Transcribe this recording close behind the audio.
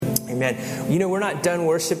Amen. You know, we're not done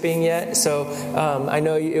worshiping yet, so I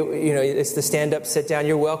know you know it's the stand up, sit down.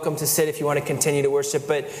 You're welcome to sit if you want to continue to worship,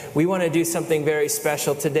 but we want to do something very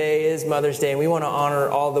special. Today is Mother's Day, and we want to honor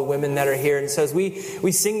all the women that are here. And so as we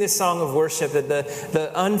sing this song of worship, that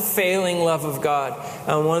the unfailing love of God,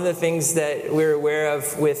 one of the things that we're aware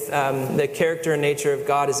of with the character and nature of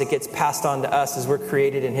God is it gets passed on to us as we're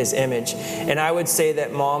created in His image. And I would say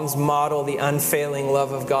that moms model the unfailing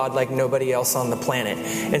love of God like nobody else on the planet.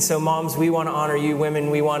 And so moms, we want to honor you.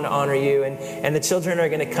 Women, we want to honor you. And the children are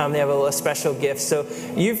going to come. They have a special gift. So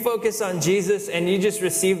you focus on Jesus and you just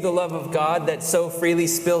receive the love of God that so freely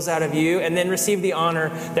spills out of you, and then receive the honor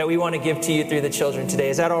that we want to give to you through the children today.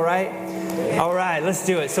 Is that all right? All right, let's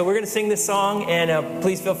do it. So we're going to sing this song, and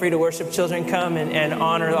please feel free to worship. Children, come and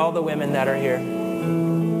honor all the women that are here.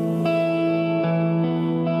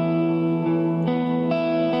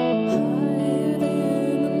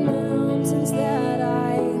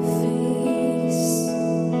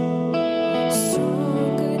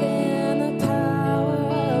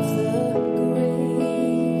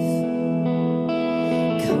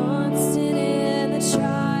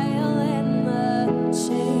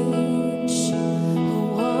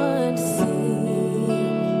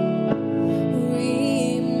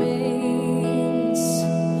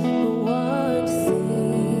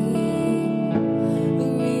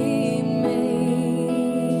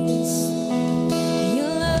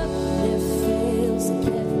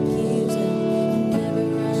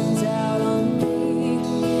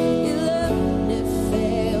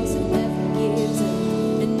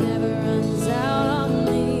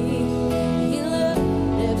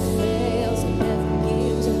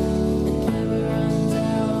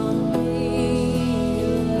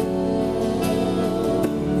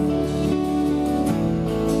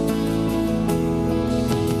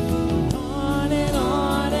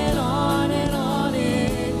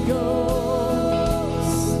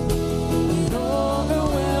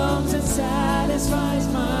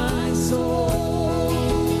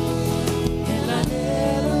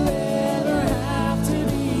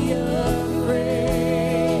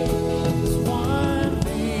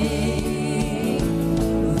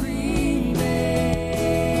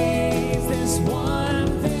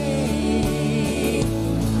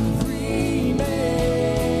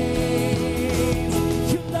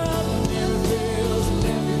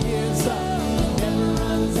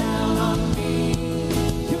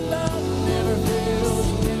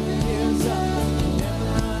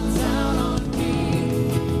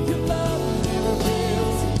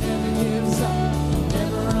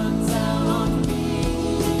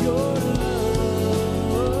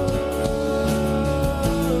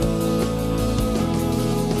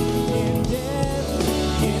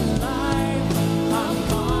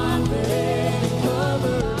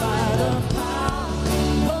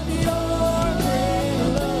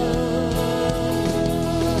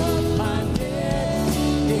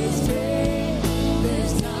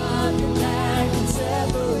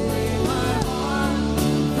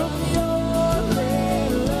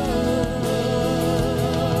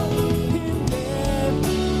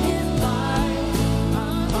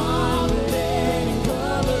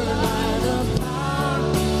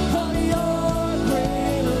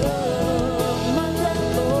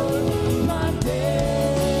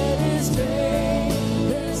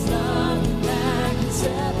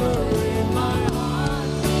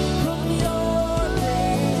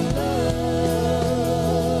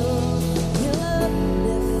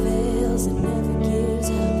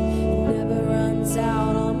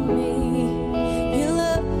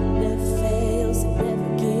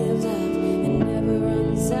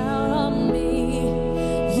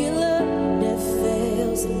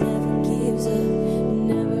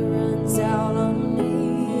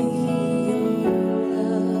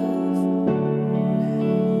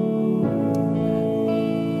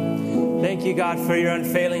 Thank you, God, for your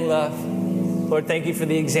unfailing love. Lord, thank you for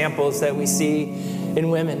the examples that we see in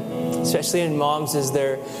women, especially in moms, as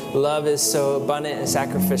their love is so abundant and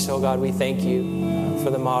sacrificial. God, we thank you for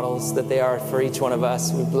the models that they are for each one of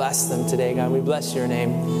us. We bless them today, God. We bless your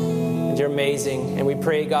name. And you're amazing. And we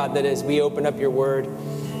pray, God, that as we open up your word,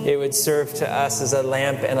 it would serve to us as a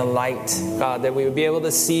lamp and a light, God, that we would be able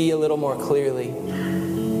to see a little more clearly.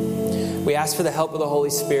 We ask for the help of the Holy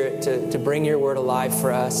Spirit to bring your word alive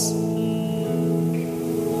for us.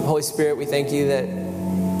 Holy Spirit, we thank you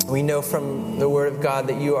that we know from the word of God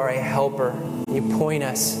that you are a helper. You point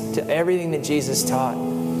us to everything that Jesus taught.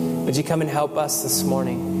 Would you come and help us this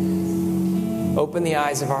morning? Open the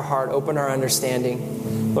eyes of our heart, open our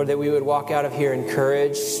understanding. Lord, that we would walk out of here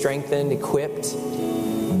encouraged, strengthened, equipped,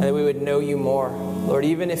 and that we would know you more. Lord,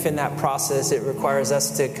 even if in that process it requires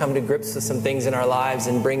us to come to grips with some things in our lives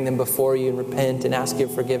and bring them before you and repent and ask you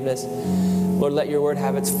forgiveness, Lord, let your word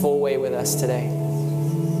have its full way with us today.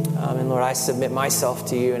 And Lord, I submit myself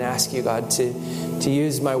to you and ask you, God, to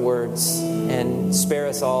use my words and spare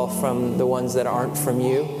us all from the ones that aren't from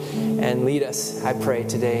you, and lead us, I pray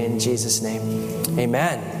today in Jesus' name.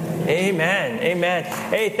 Amen. Amen. Amen.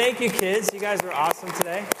 Hey, thank you, kids. You guys were awesome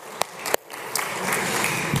today.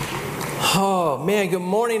 Oh, man, good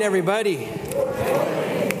morning, everybody.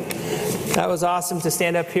 That was awesome to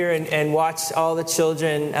stand up here and watch all the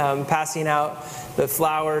children passing out the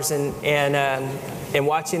flowers and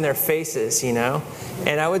watching their faces, you know.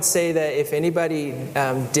 And I would say that if anybody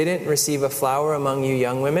didn't receive a flower among you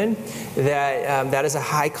young women, that is a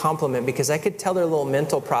high compliment, because I could tell their little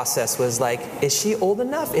mental process was like, is she old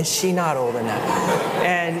enough? Is she not old enough?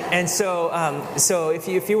 And so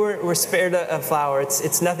if you were spared a flower,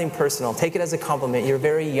 it's nothing personal. Take it as a compliment. You're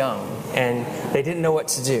very young, and they didn't know what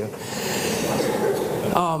to do.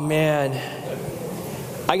 Oh man.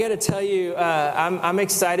 I got to tell you, I'm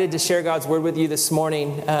excited to share God's Word with you this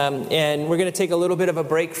morning. And we're going to take a little bit of a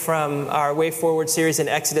break from our Way Forward series in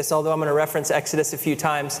Exodus, although I'm going to reference Exodus a few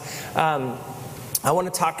times. I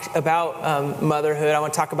want to talk about motherhood. I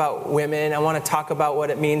want to talk about women. I want to talk about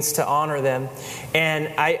what it means to honor them. And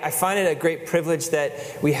I find it a great privilege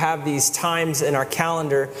that we have these times in our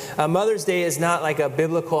calendar. Mother's Day is not like a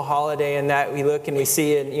biblical holiday in that we look and we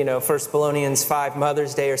see in 1 Thessalonians 5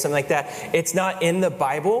 Mother's Day or something like that. It's not in the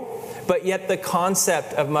Bible. But yet the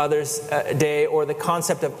concept of Mother's Day, or the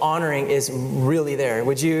concept of honoring, is really there.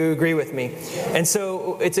 Would you agree with me? And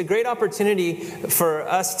so it's a great opportunity for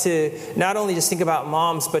us to not only just think about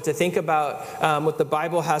moms, but to think about what the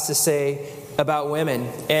Bible has to say about women.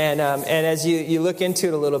 And as you look into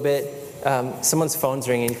it a little bit, someone's phone's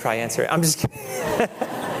ringing. You probably answer it. I'm just kidding.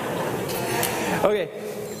 Okay,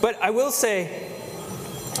 but I will say,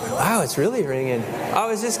 wow, it's really ringing. I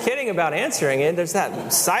was just kidding about answering it. There's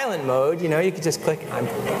that silent mode, you could just click.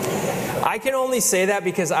 I can only say that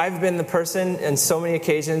because I've been the person in so many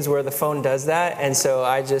occasions where the phone does that. And so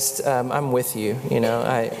I just, I'm with you,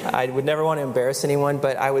 I would never want to embarrass anyone,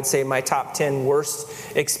 but I would say my top 10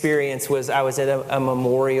 worst experience was I was at a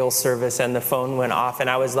memorial service and the phone went off, and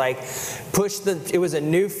I was like, it was a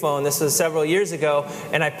new phone. This was several years ago.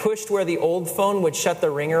 And I pushed where the old phone would shut the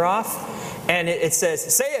ringer off. And it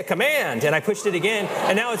says, say a command. And I pushed it again.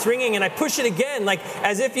 And now it's ringing. And I push it again, like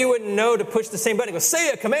as if you wouldn't know to push the same button. It goes, say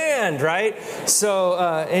a command, right? So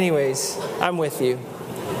anyways, I'm with you.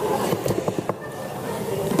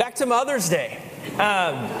 Back to Mother's Day.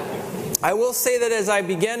 I will say that as I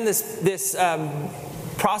began this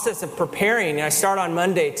process of preparing, and I start on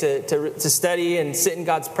Monday to study and sit in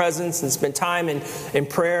God's presence and spend time in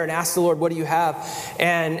prayer and ask the Lord, what do you have?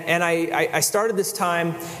 And I started this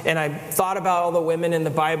time, and I thought about all the women in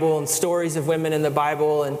the Bible and stories of women in the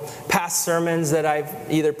Bible and past sermons that I've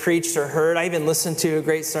either preached or heard. I even listened to a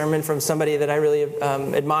great sermon from somebody that I really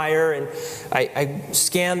admire, and I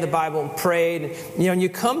scanned the Bible and prayed. And you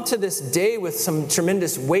come to this day with some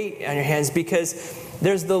tremendous weight on your hands, because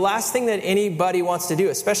there's the last thing that anybody wants to do,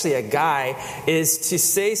 especially a guy, is to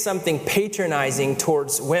say something patronizing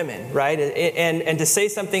towards women, right? And to say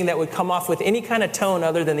something that would come off with any kind of tone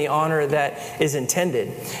other than the honor that is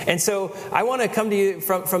intended. And so I want to come to you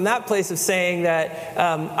from that place of saying that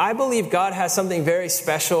I believe God has something very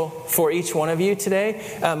special for each one of you today.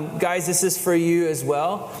 Guys, this is for you as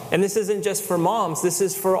well. And this isn't just for moms. This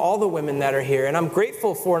is for all the women that are here. And I'm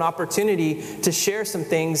grateful for an opportunity to share some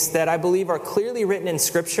things that I believe are clearly written in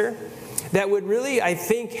Scripture that would really, I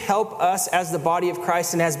think, help us as the body of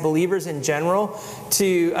Christ and as believers in general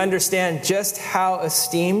to understand just how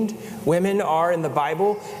esteemed women are in the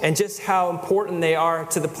Bible and just how important they are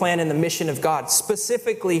to the plan and the mission of God,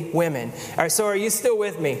 specifically women. All right, so are you still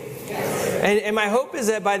with me? Yes. And my hope is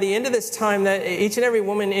that by the end of this time that each and every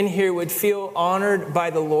woman in here would feel honored by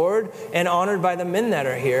the Lord and honored by the men that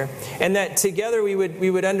are here, and that together we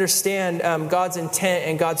would understand God's intent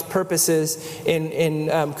and God's purposes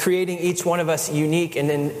in creating each one of us unique and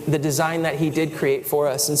in the design that He did create for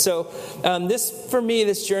us. And so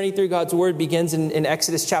this journey through God's Word begins in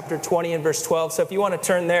Exodus chapter 20 and verse 12. So if you want to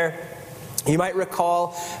turn there, you might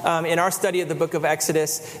recall in our study of the book of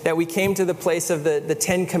Exodus that we came to the place of the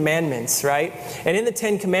Ten Commandments, right? And in the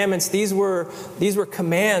Ten Commandments, these were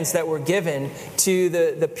commands that were given to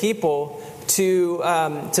the people to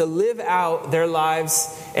live out their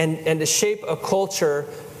lives and to shape a culture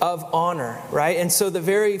of honor, right? And so the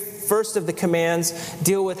very first of the commands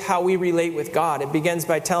deal with how we relate with God. It begins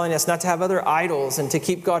by telling us not to have other idols and to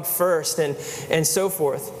keep God first and so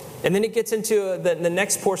forth. And then it gets into the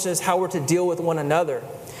next portion is how we're to deal with one another.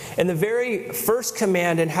 And the very first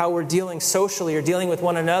command in how we're dealing socially or dealing with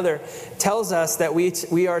one another tells us that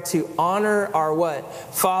we are to honor our what?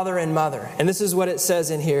 Father and mother. And this is what it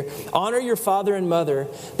says in here. Honor your father and mother,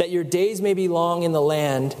 that your days may be long in the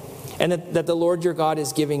land, and that the Lord your God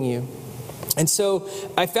is giving you. And so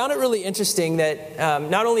I found it really interesting that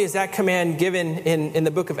not only is that command given in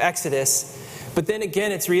the book of Exodus, but then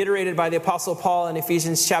again, it's reiterated by the Apostle Paul in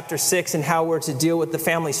Ephesians chapter 6 and how we're to deal with the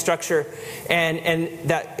family structure. And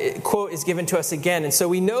that quote is given to us again. And so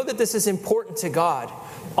we know that this is important to God.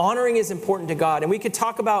 Honoring is important to God. And we could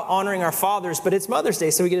talk about honoring our fathers, but it's Mother's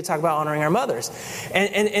Day, so we get to talk about honoring our mothers.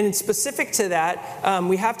 And specific to that,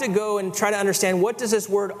 we have to go and try to understand, what does this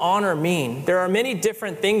word honor mean? There are many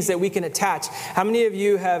different things that we can attach. How many of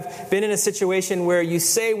you have been in a situation where you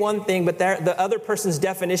say one thing, but the other person's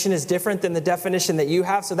definition is different than the definition that you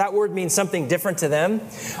have? So that word means something different to them.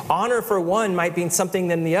 Honor for one might mean something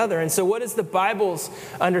than the other. And so what is the Bible's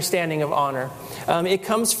understanding of honor? It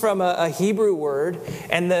comes from a Hebrew word,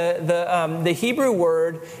 and the Hebrew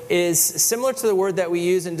word is similar to the word that we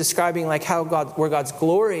use in describing like where God's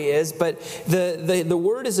glory is, but the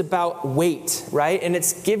word is about weight, right? And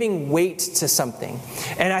it's giving weight to something.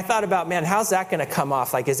 And I thought about, man, how's that going to come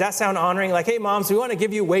off? Like, does that sound honoring? Like, hey, moms, we want to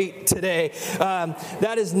give you weight today.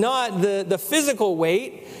 That is not the physical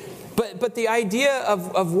weight. But the idea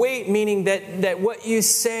of weight, meaning that what you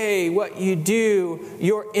say, what you do,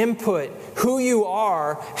 your input, who you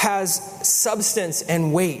are, has substance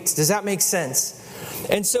and weight. Does that make sense?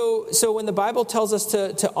 And so when the Bible tells us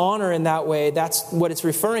to honor in that way, that's what it's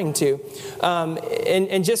referring to.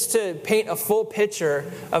 And just to paint a full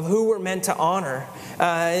picture of who we're meant to honor.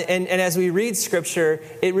 And as we read Scripture,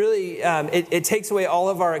 it really it takes away all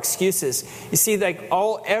of our excuses. You see, like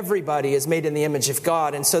everybody is made in the image of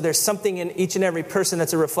God, and so there's something in each and every person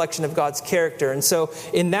that's a reflection of God's character. And so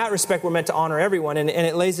in that respect, we're meant to honor everyone. And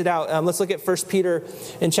it lays it out. Let's look at 1 Peter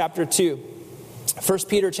in chapter 2. 1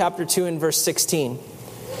 Peter chapter 2 and verse 16.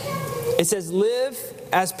 It says, live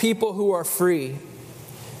as people who are free,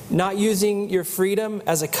 not using your freedom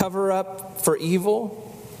as a cover-up for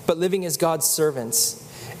evil, but living as God's servants.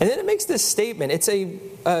 And then it makes this statement. It's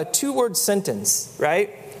a two-word sentence,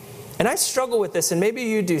 right? And I struggle with this, and maybe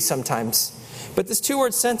you do sometimes. But this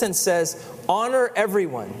two-word sentence says, honor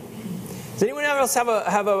everyone. Does anyone else have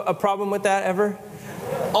a problem with that ever?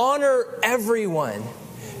 Honor everyone.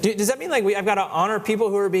 Does that mean like I've got to honor people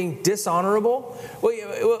who are being dishonorable?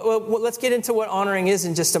 Well, let's get into what honoring is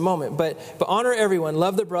in just a moment. But honor everyone,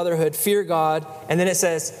 love the brotherhood, fear God, and then it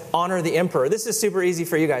says honor the emperor. This is super easy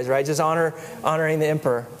for you guys, right? Just honoring the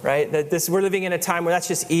emperor, right? We're living in a time where that's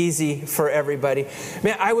just easy for everybody.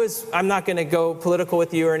 Man, I'm not going to go political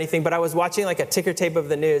with you or anything, but I was watching like a ticker tape of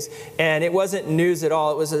the news, and it wasn't news at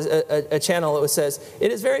all. It was a channel. It says,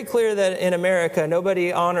 it is very clear that in America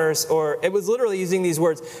nobody honors, or it was literally using these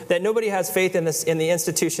words, that nobody has faith in the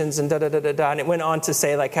institutions and and it went on to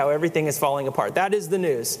say like how everything is falling apart. That is the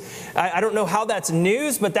news. I don't know how that's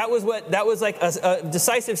news, but that was like a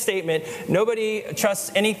decisive statement. Nobody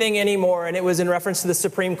trusts anything anymore, and it was in reference to the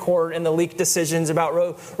Supreme Court and the leaked decisions about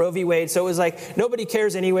Roe v. Wade. So it was like nobody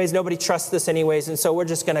cares anyways, nobody trusts this anyways, and so we're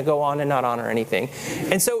just going to go on and not honor anything.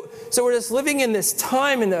 And so we're just living in this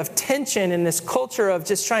time of tension, in this culture of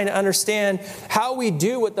just trying to understand how we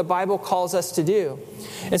do what the Bible calls us to do.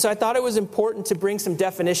 And so I thought it was important to bring some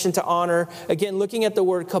definition to honor. Again, looking at the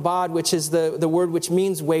word kabod, which is the word which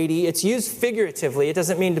means weighty. It's used figuratively. It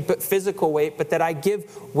doesn't mean to put physical weight, but that I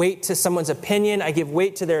give weight to someone's opinion. I give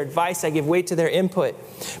weight to their advice. I give weight to their input.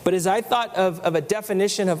 But as I thought of a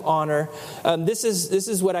definition of honor, this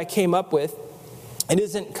is what I came up with. It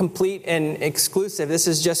isn't complete and exclusive. This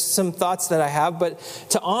is just some thoughts that I have. But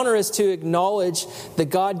to honor is to acknowledge the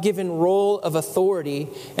God-given role of authority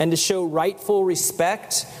and to show rightful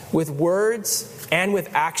respect with words and with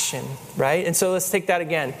action, right? And so let's take that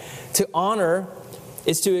again. To honor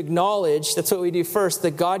is to acknowledge, that's what we do first,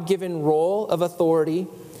 the God-given role of authority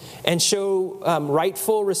and show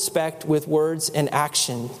rightful respect with words and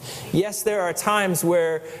action. Yes, there are times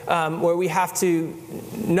where we have to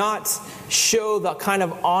not show the kind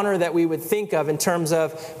of honor that we would think of in terms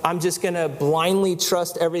of, I'm just going to blindly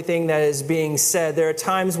trust everything that is being said. There are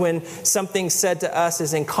times when something said to us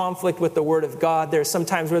is in conflict with the Word of God. There are some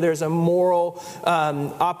times where there's a moral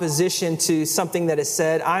opposition to something that is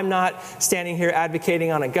said. I'm not standing here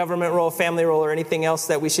advocating on a government role, family role, or anything else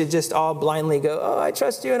that we should just all blindly go, oh, I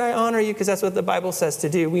trust you and I honor you because that's what the Bible says to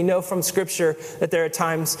do. We know from Scripture that there are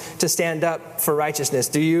times to stand up for righteousness.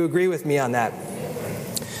 Do you agree with me on that?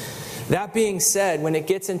 That being said, when it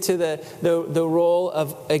gets into the role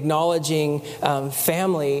of acknowledging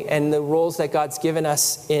family and the roles that God's given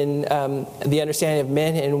us in the understanding of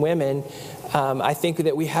men and women, I think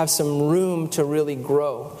that we have some room to really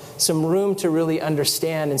grow, some room to really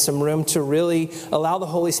understand, and some room to really allow the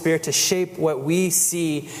Holy Spirit to shape what we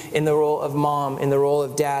see in the role of mom, in the role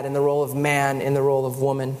of dad, in the role of man, in the role of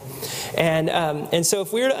woman. And so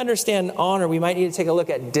if we were to understand honor, we might need to take a look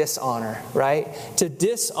at dishonor, right? To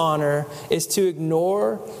dishonor is to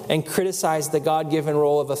ignore and criticize the God-given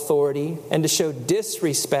role of authority and to show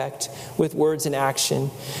disrespect with words and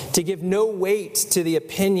action, to give no weight to the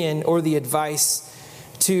opinion or the advice,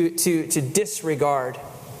 to disregard.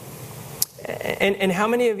 And how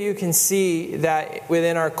many of you can see that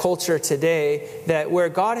within our culture today, that where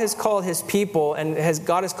God has called his people and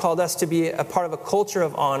God has called us to be a part of a culture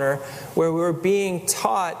of honor, where we're being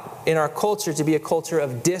taught in our culture to be a culture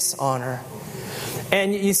of dishonor.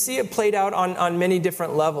 And you see it played out on many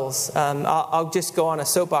different levels. I'll just go on a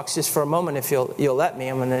soapbox just for a moment if you'll let me.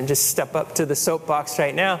 I'm going to just step up to the soapbox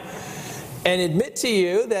right now and admit to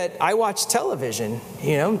you that I watch television,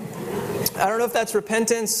 you know. I don't know if that's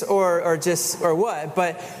repentance or what,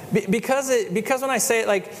 but because when I say it,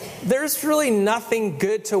 like, there's really nothing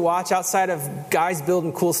good to watch outside of guys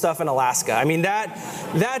building cool stuff in Alaska. I mean,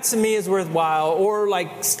 that to me is worthwhile, or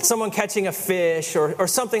like someone catching a fish or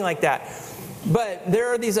something like that. But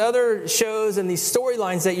there are these other shows and these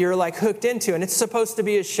storylines that you're like hooked into, and it's supposed to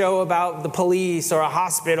be a show about the police or a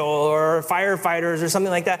hospital or firefighters or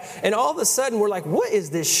something like that. And all of a sudden we're like, what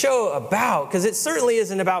is this show about? Because it certainly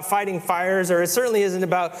isn't about fighting fires, or it certainly isn't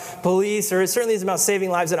about police, or it certainly isn't about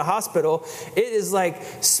saving lives in a hospital. It is like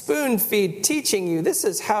spoon feed teaching you this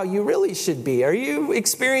is how you really should be. Are you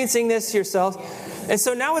experiencing this yourself? And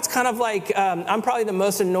so now it's kind of like I'm probably the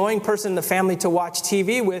most annoying person in the family to watch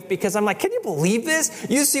TV with, because I'm like, can you believe this?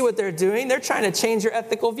 You see what they're doing? They're trying to change your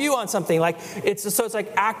ethical view on something. Like it's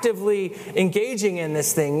like actively engaging in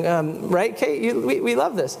this thing, right, Kate? We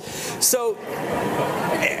love this. So,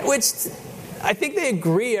 which I think they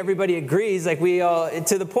agree. Everybody agrees. Like we all,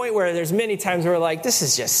 to the point where there's many times where we're like, this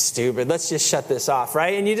is just stupid. Let's just shut this off,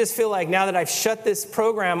 right? And you just feel like now that I've shut this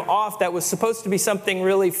program off that was supposed to be something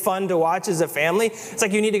really fun to watch as a family, it's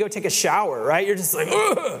like you need to go take a shower, right? You're just like,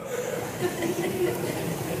 ugh.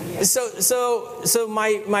 So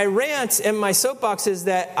my rant and my soapbox is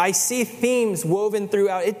that I see themes woven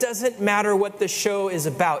throughout. It doesn't matter what the show is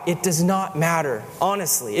about. It does not matter,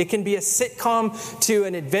 honestly. It can be a sitcom to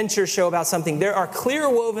an adventure show about something. There are clear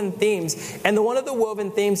woven themes, and one of the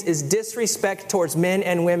woven themes is disrespect towards men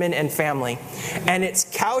and women and family. And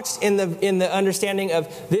it's couched in the understanding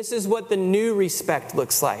of this is what the new respect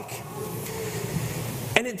looks like.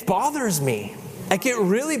 And it bothers me. Like, it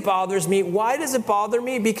really bothers me. Why does it bother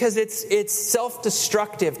me? Because it's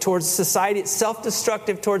self-destructive towards society. It's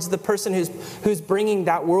self-destructive towards the person who's bringing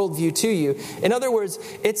that worldview to you. In other words,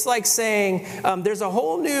 it's like saying there's a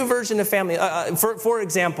whole new version of family. For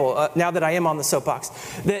example, now that I am on the soapbox,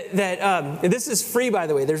 that this is free, by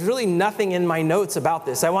the way. There's really nothing in my notes about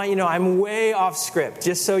this. I want you to know I'm way off script,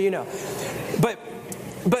 just so you know. But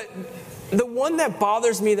the one that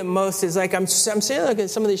bothers me the most is like I'm saying, look at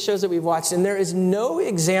some of these shows that we've watched, and there is no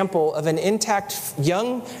example of an intact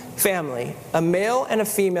young family, a male and a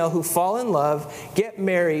female who fall in love, get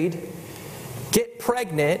married, get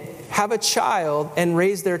pregnant, have a child, and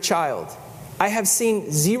raise their child. I have seen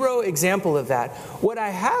zero example of that. What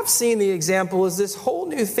I have seen the example is this whole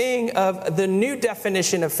new thing of the new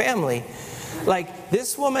definition of family. Like,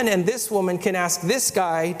 this woman and this woman can ask this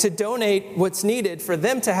guy to donate what's needed for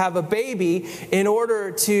them to have a baby in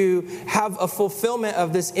order to have a fulfillment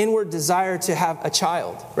of this inward desire to have a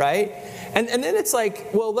child, right? And then it's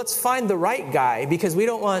like, well, let's find the right guy, because we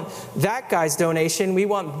don't want that guy's donation. We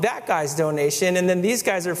want that guy's donation. And then these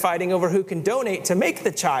guys are fighting over who can donate to make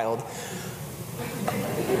the child.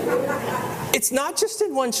 It's not just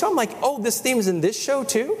in one show. I'm like, oh, this theme's in this show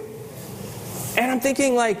too? And I'm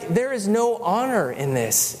thinking, like, there is no honor in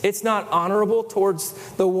this. It's not honorable towards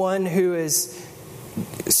the one who is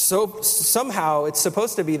somehow it's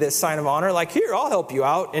supposed to be this sign of honor. Like, here, I'll help you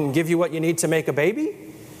out and give you what you need to make a baby.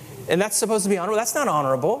 And that's supposed to be honorable. That's not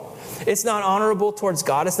honorable. It's not honorable towards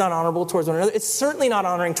God. It's not honorable towards one another. It's certainly not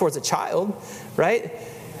honoring towards a child, right?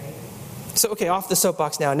 So, okay, off the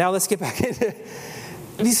soapbox now. Now let's get back into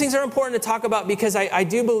these things are important to talk about, because I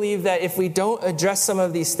do believe that if we don't address some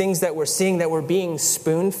of these things that we're seeing, that we're being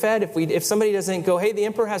spoon-fed, if somebody doesn't go, hey, the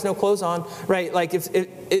emperor has no clothes on, right? Like, if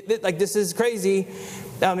like, this is crazy.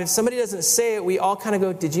 If somebody doesn't say it, we all kind of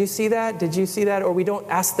go, did you see that? Did you see that? Or we don't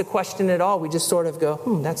ask the question at all. We just sort of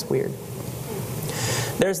go, that's weird.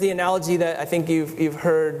 There's the analogy that I think you've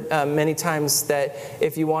heard many times, that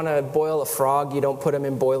if you want to boil a frog, you don't put them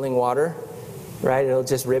in boiling water, right? It'll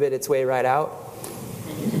just ribbit its way right out.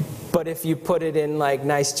 But if you put it in like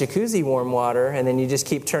nice jacuzzi warm water, and then you just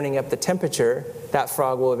keep turning up the temperature, that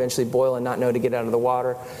frog will eventually boil and not know to get out of the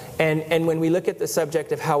water. And when we look at the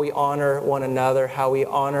subject of how we honor one another, how we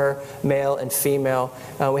honor male and female,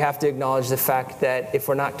 we have to acknowledge the fact that if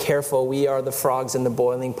we're not careful, we are the frogs in the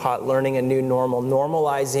boiling pot, learning a new normal,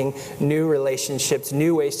 normalizing new relationships,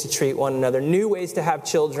 new ways to treat one another, new ways to have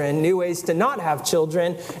children, new ways to not have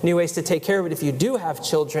children, new ways to take care of it if you do have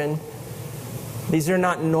children. These are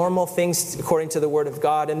not normal things according to the Word of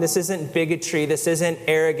God. And this isn't bigotry. This isn't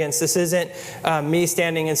arrogance. This isn't me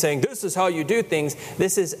standing and saying, this is how you do things.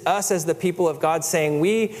 This is us as the people of God saying,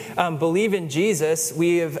 we believe in Jesus.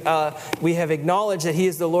 We have acknowledged that He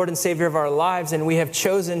is the Lord and Savior of our lives. And we have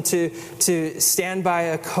chosen to stand by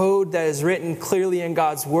a code that is written clearly in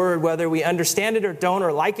God's Word. Whether we understand it or don't,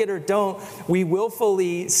 or like it or don't, we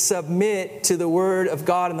willfully submit to the Word of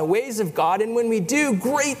God and the ways of God. And when we do,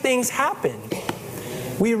 great things happen.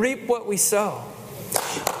 We reap what we sow.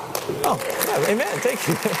 Oh, yeah, amen. Thank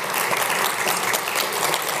you.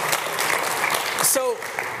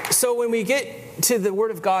 So when we get to the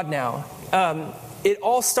Word of God now, it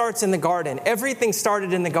all starts in the garden. Everything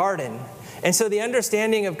started in the garden. And so the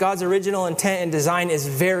understanding of God's original intent and design is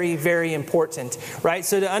very, very important, right?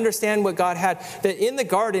 So to understand what God had, that in the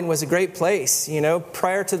garden was a great place,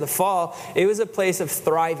 prior to the fall, it was a place of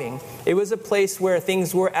thriving. It was a place where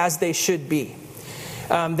things were as they should be.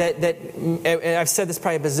 And I've said this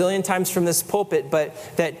probably a bazillion times from this pulpit, but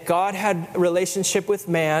that God had relationship with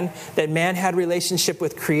man, that man had relationship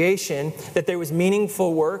with creation, that there was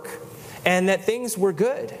meaningful work, and that things were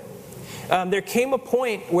good. There came a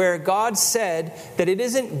point where God said that it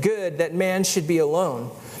isn't good that man should be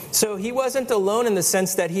alone. So He wasn't alone in the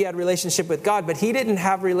sense that He had relationship with God, but He didn't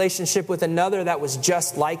have relationship with another that was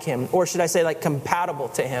just like Him, or should I say like compatible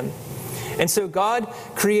to Him. And so God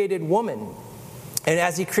created woman. And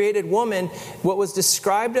as He created woman, what was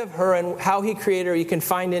described of her and how He created her, you can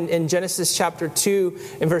find in Genesis chapter 2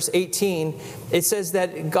 in verse 18. It says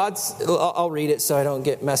that I'll read it so I don't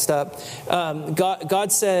get messed up.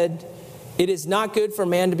 God said, "It is not good for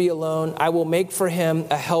man to be alone. I will make for him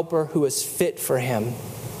a helper who is fit for him."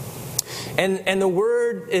 And the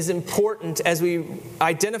word is important as we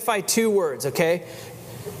identify two words, okay?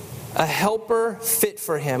 A helper fit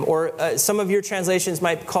for him. Or some of your translations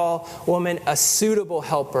might call woman a suitable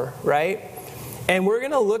helper, right? And we're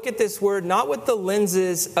going to look at this word not with the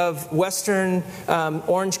lenses of Western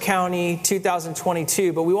Orange County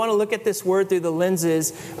 2022, but we want to look at this word through the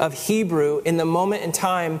lenses of Hebrew in the moment in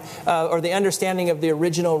time, or the understanding of the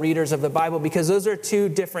original readers of the Bible, because those are two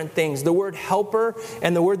different things. The word helper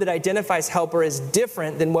and the word that identifies helper is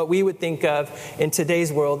different than what we would think of in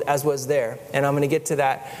today's world as was there. And I'm going to get to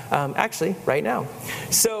that actually right now.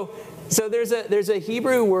 So there's a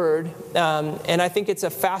Hebrew word, and I think it's a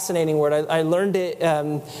fascinating word. I learned it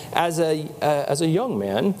as a young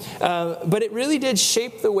man, but it really did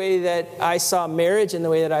shape the way that I saw marriage and the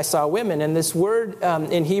way that I saw women. And this word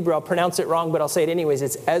in Hebrew, I'll pronounce it wrong, but I'll say it anyways.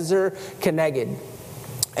 It's ezer keneged,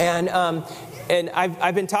 and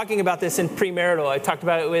I've been talking about this in premarital. I talked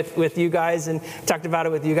about it with you guys, and talked about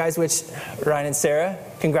it with you guys, which Ryan and Sarah,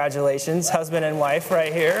 congratulations, husband and wife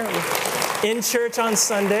right here. In church on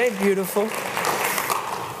Sunday, beautiful.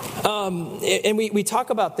 And we talk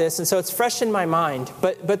about this, and so it's fresh in my mind.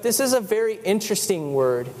 But this is a very interesting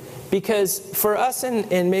word, because for us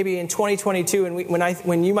in maybe in 2022, and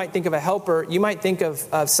when you might think of a helper, you might think of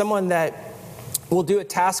someone that will do a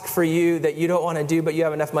task for you that you don't want to do, but you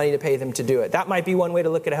have enough money to pay them to do it. That might be one way to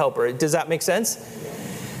look at a helper. Does that make sense?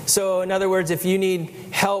 So in other words, if you need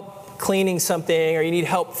help cleaning something or you need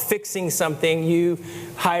help fixing something, you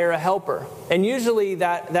hire a helper. And usually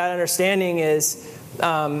that understanding is,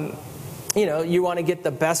 you want to get the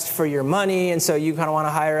best for your money, and so you kind of want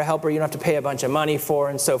to hire a helper you don't have to pay a bunch of money for,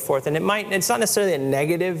 and so forth. And it's not necessarily a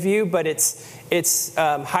negative view, but it's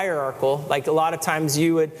hierarchical. Like a lot of times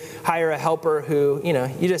you would hire a helper who,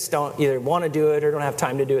 you just don't either want to do it or don't have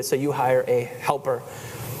time to do it, so you hire a helper.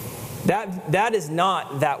 That is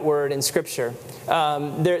not that word in Scripture.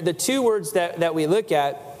 The two words that we look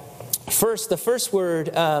at, the first word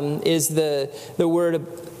is the word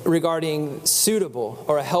regarding suitable,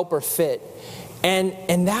 or a helper fit.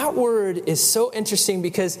 And that word is so interesting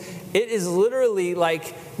because it is literally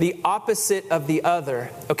like the opposite of the other.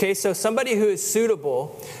 Okay, so somebody who is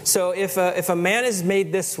suitable. So if a man is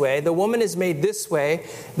made this way, the woman is made this way,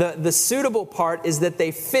 the suitable part is that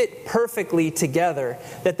they fit perfectly together,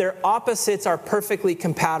 that their opposites are perfectly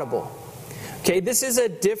compatible. Okay, this is a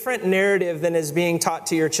different narrative than is being taught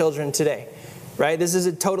to your children today, right? This is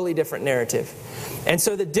a totally different narrative. And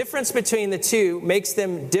so the difference between the two makes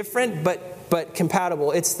them different but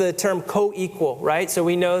compatible. It's the term co-equal, right? So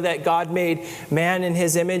we know that God made man in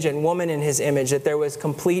his image and woman in his image, that there was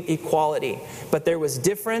complete equality. But there was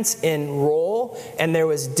difference in role and there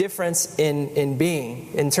was difference in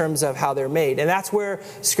being in terms of how they're made. And that's where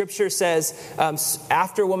Scripture says,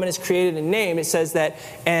 after a woman is created and named, it says that,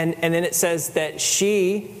 and then it says that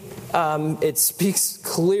she... it speaks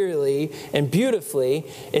clearly and beautifully.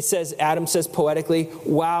 It says, Adam says poetically,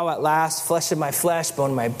 wow, at last, flesh of my flesh,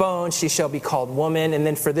 bone of my bone, she shall be called woman. And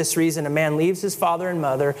then for this reason, a man leaves his father and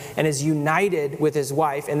mother and is united with his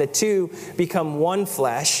wife, and the two become one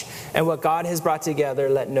flesh. And what God has brought together,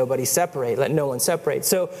 let nobody separate, let no one separate.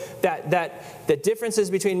 So that the differences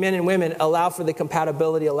between men and women allow for the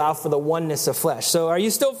compatibility, allow for the oneness of flesh. So are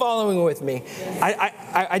you still following with me? Yes.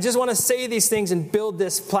 I just want to say these things and build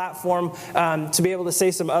this platform to be able to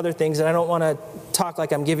say some other things. And I don't want to talk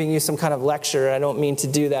like I'm giving you some kind of lecture. I don't mean to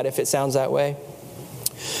do that if it sounds that way.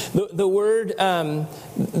 The word,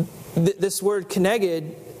 this word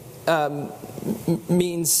keneged,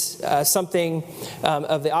 means something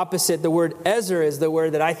of the opposite. The word ezer is the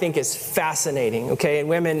word that I think is fascinating. Okay, and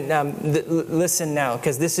women, listen now,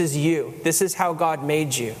 because this is you. This is how God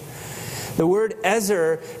made you. The word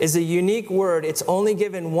ezer is a unique word. It's only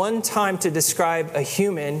given one time to describe a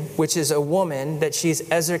human, which is a woman, that she's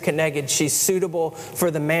ezer keneged. She's suitable for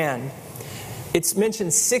the man. It's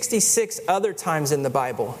mentioned 66 other times in the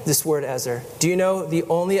Bible, this word ezer. Do you know the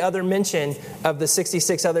only other mention of the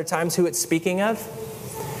 66 other times who it's speaking of?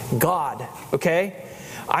 God, okay?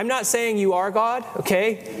 I'm not saying you are God,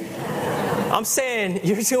 okay? I'm saying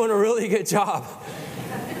you're doing a really good job.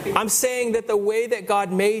 I'm saying that the way that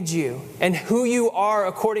God made you and who you are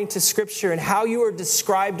according to Scripture and how you are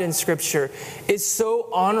described in Scripture is so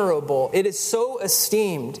honorable. It is so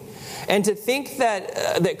esteemed. And to think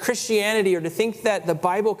that Christianity, or to think that the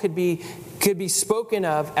Bible could be spoken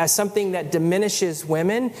of as something that diminishes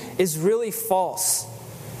women is really false.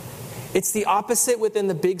 It's the opposite within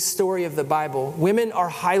the big story of the Bible. Women are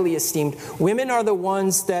highly esteemed. Women are the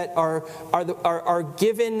ones that are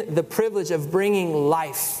given the privilege of bringing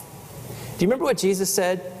life. Do you remember what Jesus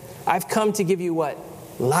said? I've come to give you what?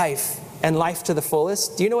 Life, and life to the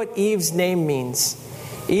fullest. Do you know what Eve's name means?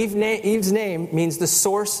 Eve's name means the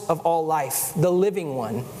source of all life, the living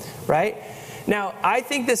one, right? Now, I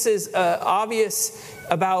think this is obvious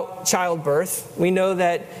about childbirth. We know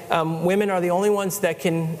that women are the only ones that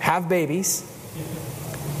can have babies.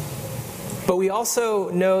 But we also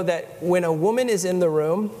know that when a woman is in the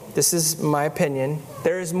room, this is my opinion,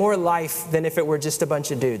 there is more life than if it were just a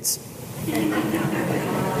bunch of dudes.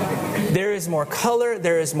 There is more color,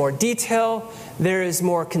 there is more detail, there is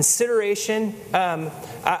more consideration.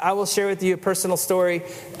 I will share with you a personal story.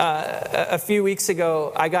 A few weeks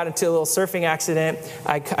ago, I got into a little surfing accident.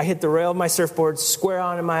 I hit the rail of my surfboard square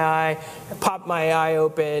on in my eye, popped my eye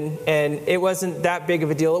open, and it wasn't that big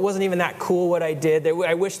of a deal. It wasn't even that cool what I did.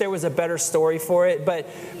 I wish there was a better story for it, but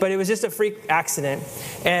it was just a freak accident.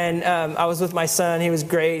 And I was with my son. He was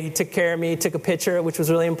great. He took care of me, took a picture, which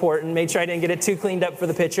was really important, made sure I didn't get it too cleaned up for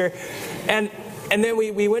the picture. And then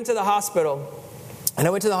we went to the hospital. And I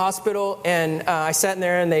went to the hospital, and I sat in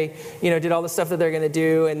there, and they, did all the stuff that they're going to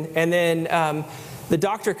do. And then the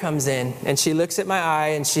doctor comes in, and she looks at my eye,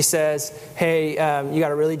 and she says, hey, you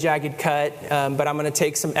got a really jagged cut, but I'm going to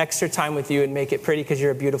take some extra time with you and make it pretty because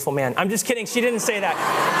you're a beautiful man. I'm just kidding. She didn't say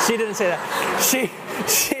that. She didn't say that.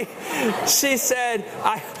 She said,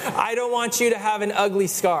 I don't want you to have an ugly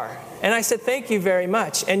scar. And I said, thank you very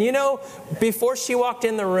much. And before she walked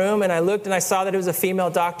in the room and I looked and I saw that it was a female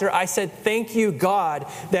doctor, I said, thank you, God,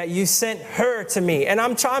 that you sent her to me. And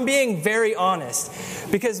I'm being very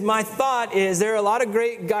honest, because my thought is there are a lot of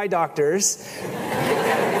great guy doctors,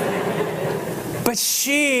 but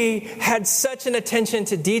she had such an attention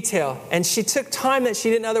to detail, and she took time that she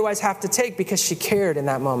didn't otherwise have to take because she cared in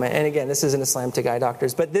that moment. And again, this isn't a slam to guy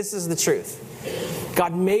doctors, but this is the truth.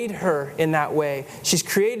 God made her in that way. She's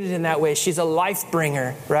created in that way. She's a life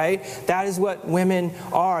bringer, right? That is what women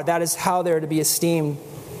are. That is how they're to be esteemed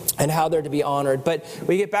and how they're to be honored. But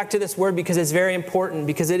we get back to this word because it's very important,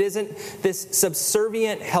 because it isn't this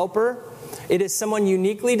subservient helper. It is someone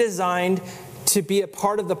uniquely designed to be a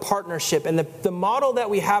part of the partnership. And the model that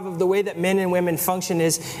we have of the way that men and women function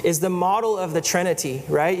is the model of the Trinity,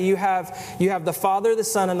 right? You have the Father, the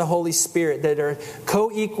Son, and the Holy Spirit that are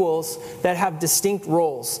co-equals that have distinct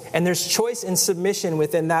roles. And there's choice and submission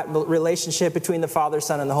within that relationship between the Father,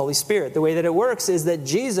 Son, and the Holy Spirit. The way that it works is that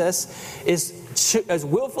Jesus is as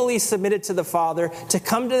willfully submitted to the Father to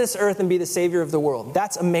come to this earth and be the Savior of the world.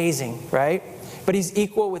 That's amazing, right? But he's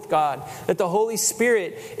equal with God. That the Holy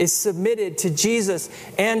Spirit is submitted to Jesus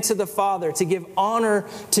and to the Father, to give honor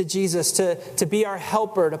to Jesus, to be our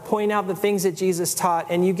helper, to point out the things that Jesus taught.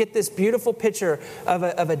 And you get this beautiful picture of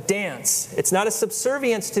a dance. It's not a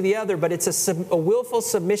subservience to the other, but it's a willful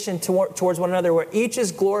submission towards one another, where each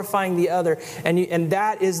is glorifying the other. And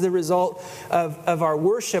that is the result of our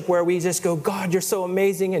worship, where we just go, God, you're so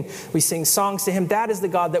amazing. And we sing songs to him. That is the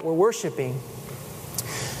God that we're worshiping.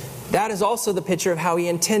 That is also the picture of how he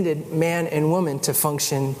intended man and woman to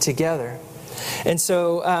function together. And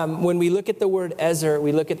so when we look at the word Ezer,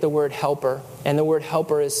 we look at the word helper. And the word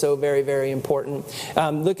helper is so very, very important.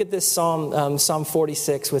 Look at this Psalm, Psalm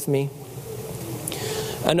 46 with me.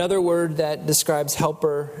 Another word that describes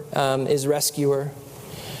helper is rescuer.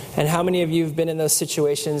 And how many of you have been in those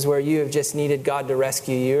situations where you have just needed God to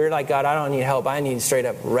rescue you? You're like, God, I don't need help. I need straight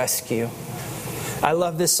up rescue. I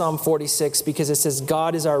love this Psalm 46 because it says,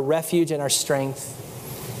 God is our refuge and our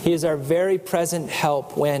strength. He is our very present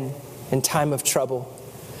help when in time of trouble.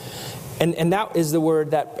 And that is the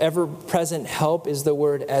word, that ever-present help is the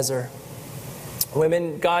word Ezer.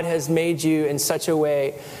 Women, God has made you in such a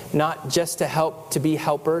way not just to help, to be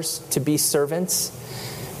helpers, to be servants,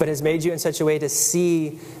 but has made you in such a way to see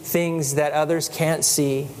things that others can't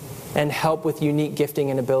see and help with unique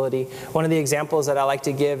gifting and ability. One of the examples that I like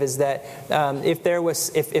to give is that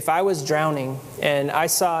if I was drowning and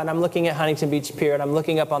I'm looking at Huntington Beach Pier and I'm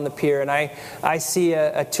looking up on the pier and I see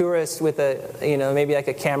a tourist with maybe like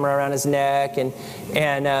a camera around his neck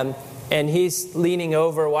and he's leaning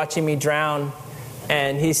over watching me drown.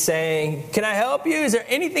 And he's saying, can I help you? Is there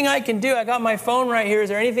anything I can do? I got my phone right here. Is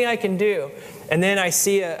there anything I can do? And then I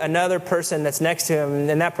see another person that's next to him,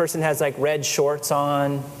 and that person has like red shorts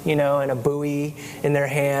on, and a buoy in their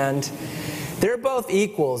hand. They're both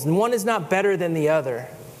equals, and one is not better than the other.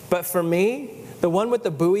 But for me, the one with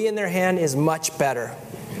the buoy in their hand is much better.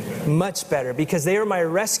 Much better, because they are my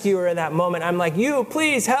rescuer in that moment. I'm like, you,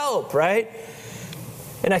 please help, right?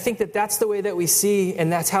 And I think that that's the way that we see, and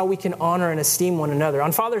that's how we can honor and esteem one another.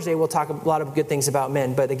 On Father's Day, we'll talk a lot of good things about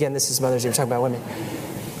men, but again, this is Mother's Day, we're talking about women.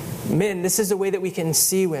 Men, this is the way that we can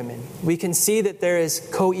see women. We can see that there is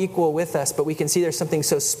co-equal with us, but we can see there's something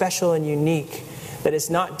so special and unique that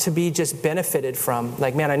it's not to be just benefited from.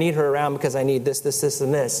 Like, man, I need her around because I need this,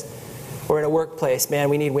 and this. Or in a workplace, man,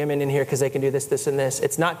 we need women in here because they can do this, this, and this.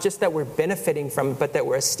 It's not just that we're benefiting from it, but that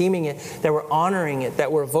we're esteeming it, that we're honoring it,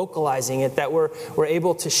 that we're vocalizing it, that we're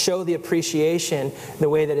able to show the appreciation the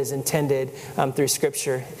way that is intended through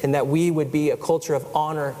Scripture, and that we would be a culture of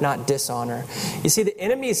honor, not dishonor. You see, the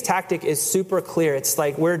enemy's tactic is super clear. It's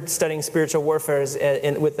like we're studying spiritual warfare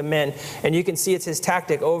with the men, and you can see it's his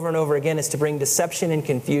tactic over and over again is to bring deception and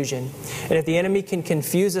confusion. And if the enemy can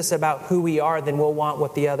confuse us about who we are, then we'll want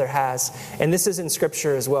what the other has. And this is in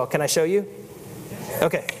Scripture as well. Can I show you?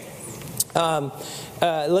 Okay.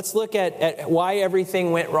 Let's look at why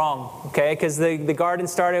everything went wrong. Okay, because the garden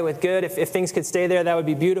started with good. If things could stay there, that would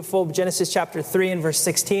be beautiful. Genesis chapter 3 and verse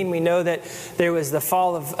 16, we know that there was the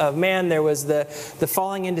fall of man. There was the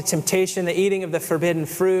falling into temptation, the eating of the forbidden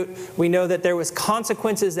fruit. We know that there was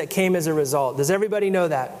consequences that came as a result. Does everybody know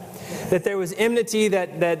that? That there was enmity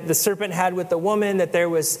that the serpent had with the woman, that there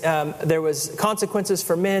was consequences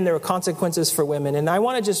for men, there were consequences for women. And I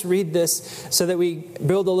want to just read this so that we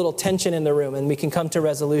build a little tension in the room and we can come to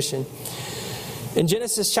resolution. In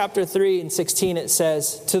Genesis chapter 3 and 16 it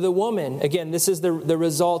says, to the woman, again this is the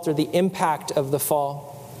result or the impact of the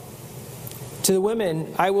fall. To the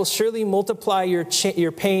women, I will surely multiply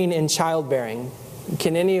your pain in childbearing.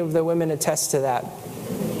 Can any of the women attest to that?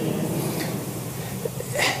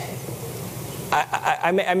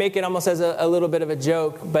 I make it almost as a little bit of a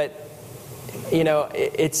joke, but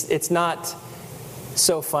it's not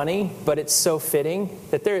so funny, but it's so fitting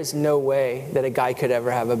that there is no way that a guy could ever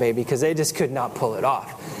have a baby because they just could not pull it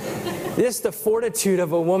off. Just the fortitude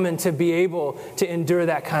of a woman to be able to endure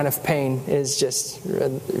that kind of pain is just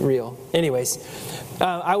real. Anyways,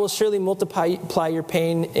 I will surely multiply your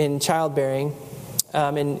pain in childbearing.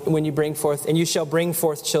 And when you bring forth, and you shall bring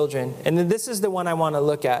forth children. And then this is the one I want to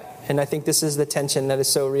look at. And I think this is the tension that is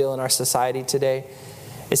so real in our society today.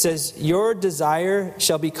 It says, your desire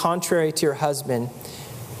shall be contrary to your husband,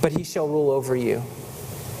 but he shall rule over you.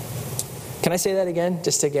 Can I say that again?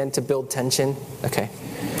 Just again to build tension. Okay.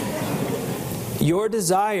 Your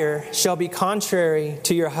desire shall be contrary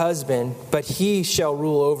to your husband, but he shall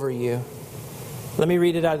rule over you. Let me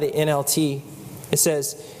read it out of the NLT. It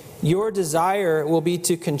says, your desire will be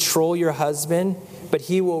to control your husband, but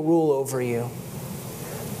he will rule over you.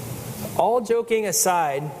 all joking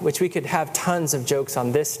aside, which we could have tons of jokes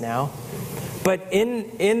on this now, but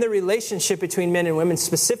in the relationship between men and women,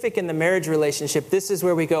 specific in the marriage relationship, this is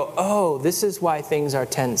where we go, oh, this is why things are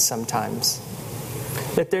tense sometimes.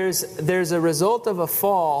 That there's a result of a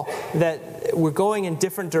fall that we're going in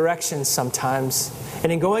different directions sometimes.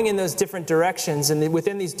 And in going in those different directions and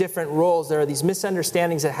within these different roles, there are these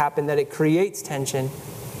misunderstandings that happen that it creates tension.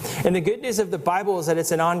 And the good news of the Bible is that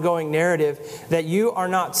it's an ongoing narrative, that you are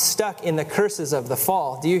not stuck in the curses of the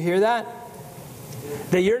fall. Do you hear that?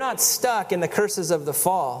 That you're not stuck in the curses of the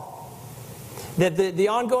fall. That the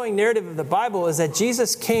ongoing narrative of the Bible is that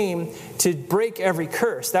Jesus came to break every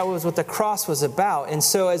curse. That was what the cross was about. And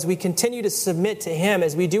so as we continue to submit to Him,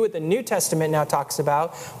 as we do what the New Testament now talks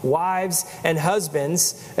about, wives and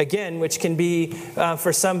husbands, again, which can be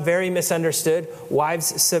for some very misunderstood.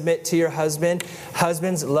 Wives, submit to your husband.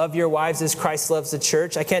 Husbands, love your wives as Christ loves the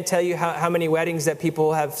church. I can't tell you how many weddings that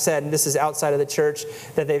people have said, and this is outside of the church,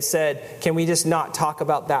 that they've said, can we just not talk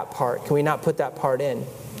about that part? Can we not put that part in?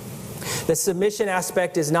 The submission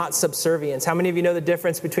aspect is not subservience. How many of you know the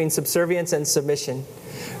difference between subservience and submission?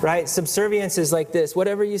 Right? Subservience is like this.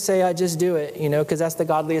 Whatever you say, I just do it, because that's the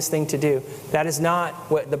godliest thing to do. That is not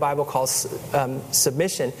what the Bible calls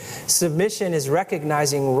submission. Submission is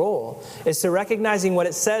recognizing role. It's to recognizing what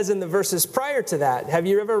it says in the verses prior to that. Have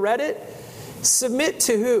you ever read it? Submit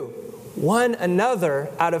to who? One another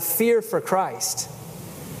out of fear for Christ.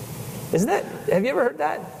 Have you ever heard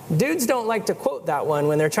that? Dudes don't like to quote that one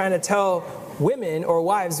when they're trying to tell women or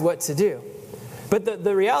wives what to do. But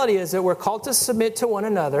the reality is that we're called to submit to one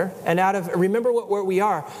another, and remember where we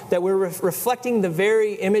are, that we're reflecting the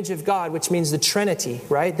very image of God, which means the Trinity,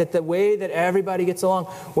 right? That the way that everybody gets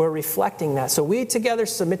along, we're reflecting that. So we together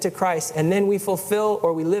submit to Christ, and then we fulfill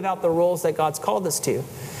or we live out the roles that God's called us to.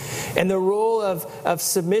 And the role of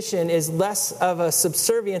submission is less of a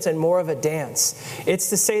subservience and more of a dance. It's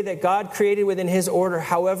to say that God created within His order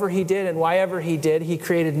however He did and whyever He did. He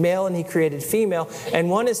created male and He created female. And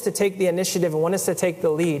one is to take the initiative and one is to take the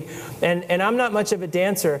lead. And I'm not much of a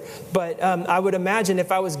dancer, but I would imagine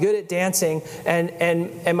if I was good at dancing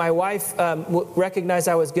and my wife recognized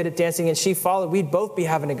I was good at dancing and she followed, we'd both be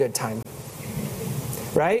having a good time.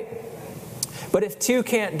 Right? But if two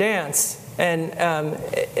can't dance,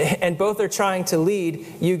 and both are trying to lead,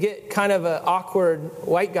 you get kind of an awkward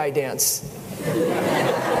white guy dance,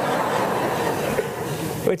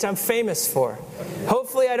 which I'm famous for.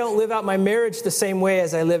 Hopefully I don't live out my marriage the same way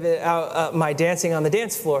as I live out my dancing on the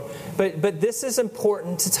dance floor. But this is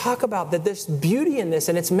important to talk about, that there's beauty in this,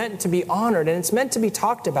 and it's meant to be honored, and it's meant to be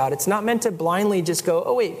talked about. It's not meant to blindly just go,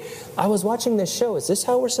 oh wait, I was watching this show. Is this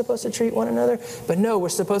how we're supposed to treat one another? But no, we're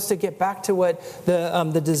supposed to get back to what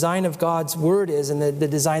the design of God's Word is and the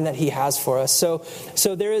design that He has for us.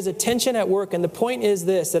 So there is a tension at work, and the point is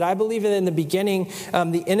this, that I believe that in the beginning,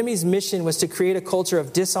 the enemy's mission was to create a culture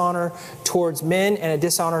of dishonor towards men and a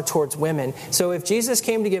dishonor towards women. So if Jesus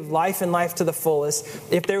came to give life and life to the fullest,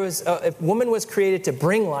 if woman was created to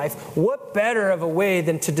bring life, what better of a way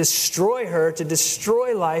than to destroy her, to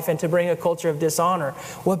destroy life, and to bring a culture of dishonor?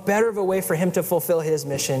 What better of a way for Him to fulfill His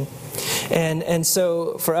mission? And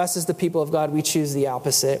so for us as the people of God, we choose the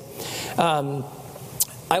opposite.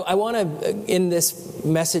 I want to end this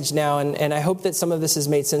message now, and I hope that some of this has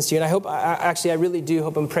made sense to you. And I really do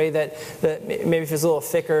hope and pray that maybe if it's a little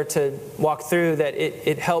thicker to walk through, that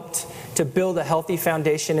it helped to build a healthy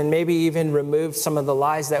foundation and maybe even remove some of the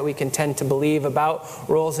lies that we can tend to believe about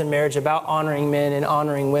roles in marriage, about honoring men and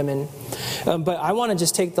honoring women. But I want to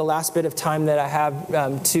just take the last bit of time that I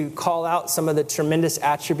have to call out some of the tremendous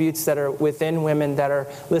attributes that are within women that are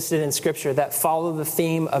listed in Scripture that follow the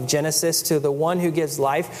theme of Genesis, to the one who gives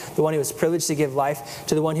life, the one who is privileged to give life,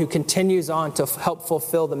 to the one who continues on to help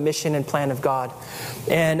fulfill the mission and plan of God.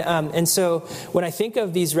 And so when I think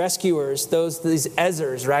of these rescuers, these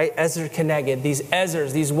Ezers, right? Ezer Keneged, these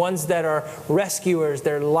Ezers, these ones that are rescuers,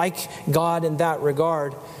 they're like God in that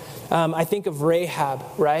regard. I think of Rahab,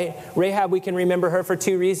 right? Rahab, we can remember her for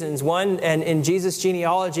two reasons. One, and in Jesus'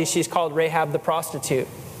 genealogy, she's called Rahab the prostitute.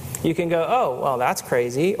 You can go, oh, well, that's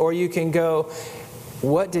crazy. Or you can go,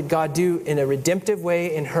 what did God do in a redemptive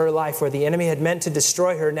way in her life where the enemy had meant to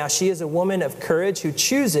destroy her? Now she is a woman of courage who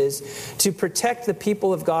chooses to protect the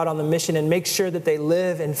people of God on the mission and make sure that they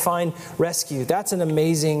live and find rescue. That's an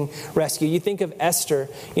amazing rescue. You think of Esther,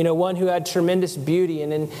 one who had tremendous beauty.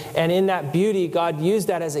 And in that beauty, God used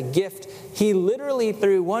that as a gift. He literally,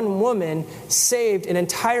 through one woman, saved an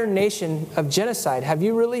entire nation of genocide. Have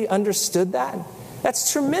you really understood that?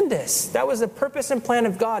 That's tremendous. That was the purpose and plan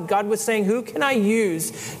of God. God was saying, who can I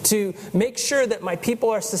use to make sure that my people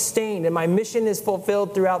are sustained and my mission is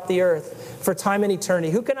fulfilled throughout the earth for time and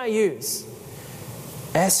eternity? Who can I use?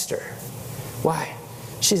 Esther. Why?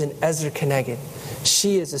 She's an Ezra Keneged.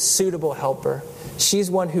 She is a suitable helper.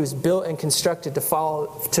 She's one who's built and constructed to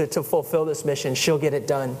fulfill this mission. She'll get it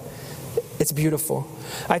done. It's beautiful.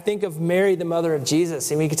 I think of Mary, the mother of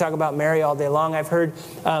Jesus, and we could talk about Mary all day long. I've heard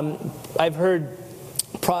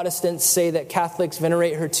Protestants say that Catholics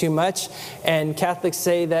venerate her too much, and Catholics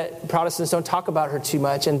say that Protestants don't talk about her too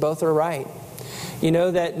much, and both are right. You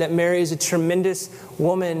know, that Mary is a tremendous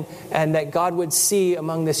woman, and that God would see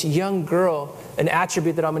among this young girl an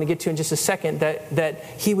attribute that I'm going to get to in just a second, that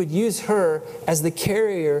He would use her as the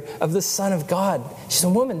carrier of the Son of God. She's a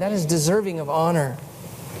woman that is deserving of honor.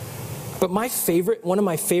 But one of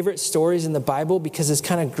my favorite stories in the Bible, because it's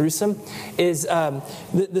kind of gruesome, is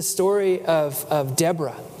the story of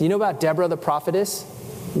Deborah. You know about Deborah the prophetess?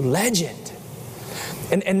 Legend.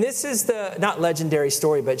 And this is the, not legendary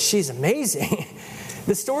story, but she's amazing.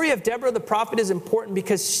 The story of Deborah the prophet is important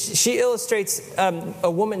because she illustrates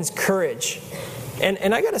a woman's courage.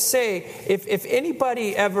 And I got to say, if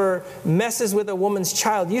anybody ever messes with a woman's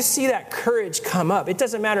child, you see that courage come up. It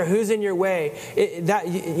doesn't matter who's in your way.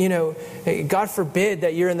 God forbid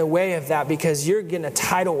that you're in the way of that, because you're getting a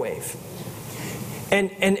tidal wave.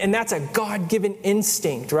 And that's a God-given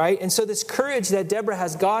instinct, right? And so this courage that Deborah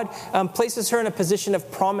has, God places her in a position of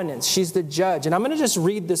prominence. She's the judge. And I'm going to just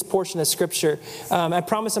read this portion of Scripture. I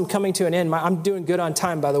promise I'm coming to an end. I'm doing good on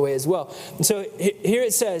time, by the way, as well. And so here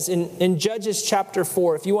it says in Judges chapter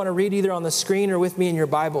 4, if you want to read either on the screen or with me in your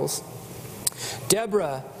Bibles.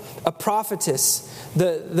 Deborah, a prophetess,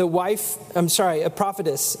 a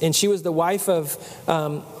prophetess, and she was the wife of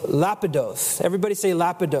Lapidoth. Everybody say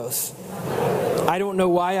Lapidoth. I don't know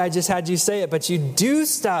why I just had you say it, but you do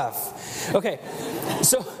stuff. Okay,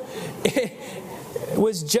 so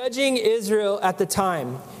was judging Israel at the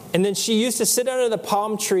time. And then she used to sit under the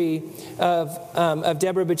palm tree of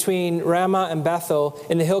Deborah between Ramah and Bethel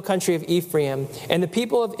in the hill country of Ephraim. And the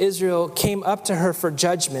people of Israel came up to her for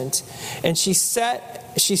judgment. And she sent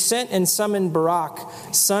and summoned Barak,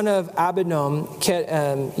 son of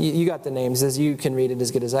Abinoam. You got the names, as you can read it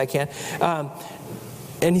as good as I can.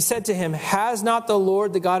 And he said to him, has not the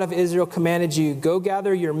Lord, the God of Israel, commanded you, go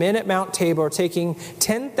gather your men at Mount Tabor, taking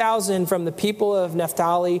 10,000 from the people of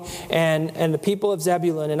Naphtali and the people of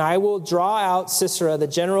Zebulun, and I will draw out Sisera, the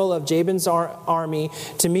general of Jabin's army,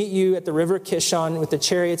 to meet you at the river Kishon with the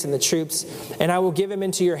chariots and the troops, and I will give him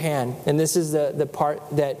into your hand. And this is the part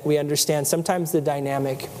that we understand, sometimes the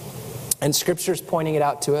dynamic, and Scripture's pointing it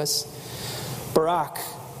out to us. Barak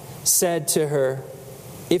said to her,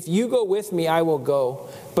 if you go with me, I will go.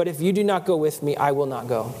 But if you do not go with me, I will not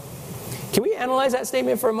go. Can we analyze that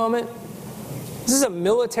statement for a moment? This is a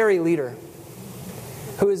military leader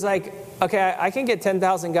who is like, okay, I can get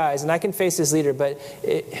 10,000 guys and I can face this leader, but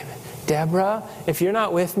Deborah, if you're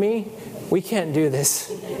not with me, we can't do this.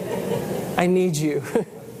 I need you.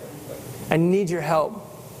 I need your help.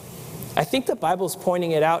 I think the Bible's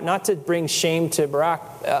pointing it out, not to bring shame to Barak,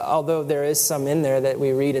 although there is some in there that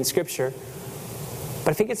we read in Scripture. But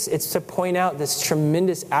I think it's to point out this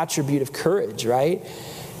tremendous attribute of courage, right?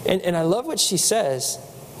 And I love what she says.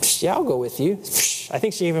 Yeah, I'll go with you. I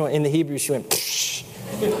think she even, in the Hebrew, she went,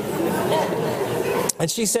 and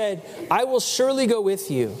she said, I will surely go with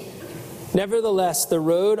you. Nevertheless, the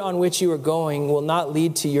road on which you are going will not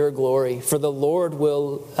lead to your glory, for the Lord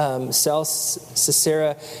will sell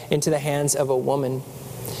Sisera into the hands of a woman.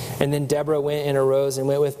 And then Deborah went and arose and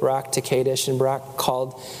went with Barak to Kadesh. And Barak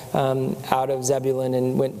called out of Zebulun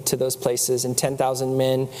and went to those places. And 10,000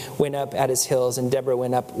 men went up at his hills, and Deborah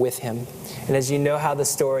went up with him. And as you know how the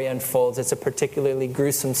story unfolds, it's a particularly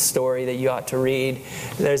gruesome story that you ought to read.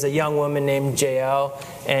 There's a young woman named Jael,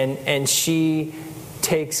 and she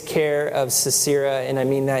takes care of Sisera, and I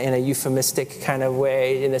mean that in a euphemistic kind of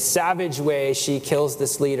way. In a savage way, she kills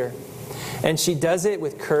this leader. And she does it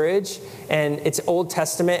with courage, and it's Old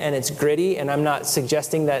Testament and it's gritty, and I'm not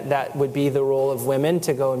suggesting that that would be the role of women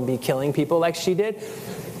to go and be killing people like she did.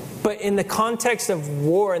 But in the context of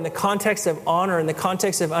war, in the context of honor, in the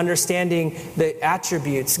context of understanding the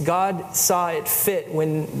attributes, God saw it fit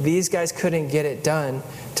when these guys couldn't get it done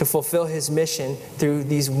to fulfill his mission through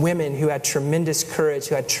these women who had tremendous courage,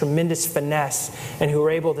 who had tremendous finesse, and who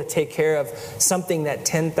were able to take care of something that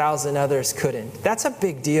 10,000 others couldn't. That's a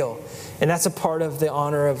big deal. And that's a part of the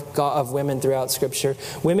honor of God, of women throughout Scripture.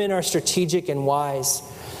 Women are strategic and wise.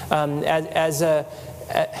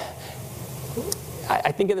 I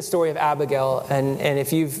I think of the story of Abigail, and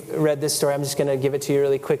if you've read this story, I'm just going to give it to you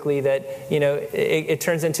really quickly, that, it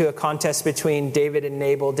turns into a contest between David and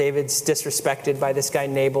Nabal. David's disrespected by this guy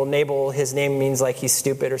Nabal. Nabal, his name means like he's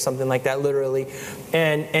stupid or something like that, literally.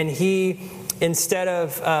 And he, instead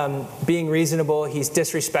of being reasonable, he's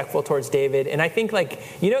disrespectful towards David. And I think,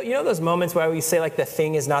 you know those moments where we say, like, the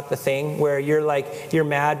thing is not the thing, where you're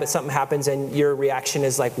mad, but something happens and your reaction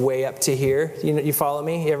is like way up to here. You follow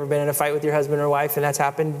me? You ever been in a fight with your husband or wife and that's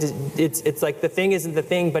happened? It's like the thing isn't the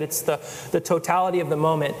thing, but it's the totality of the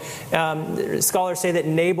moment. Scholars say that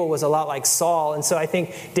Nabal was a lot like Saul. And so I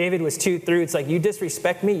think David was too through. It's like, you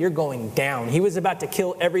disrespect me, you're going down. He was about to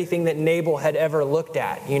kill everything that Nabal had ever looked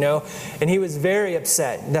at, and he was very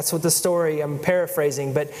upset. That's what the story, I'm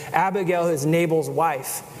paraphrasing, but Abigail is Nabal's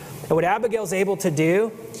wife. And what Abigail's able to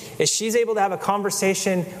do is she's able to have a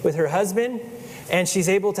conversation with her husband, and she's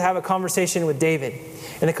able to have a conversation with David.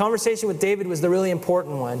 And the conversation with David was the really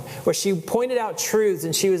important one, where she pointed out truths,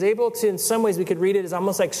 and she was able to, in some ways we could read it as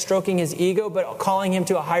almost like stroking his ego, but calling him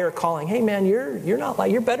to a higher calling. Hey man,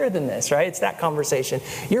 you're better than this, right? It's that conversation.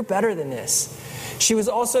 You're better than this. She was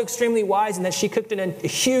also extremely wise in that she cooked a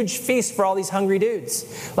huge feast for all these hungry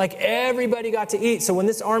dudes. Like, everybody got to eat. So when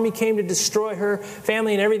this army came to destroy her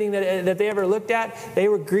family and everything that they ever looked at, they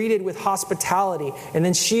were greeted with hospitality. And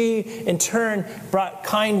then she, in turn, brought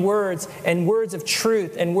kind words and words of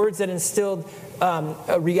truth and words that instilled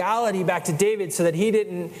a reality back to David so that he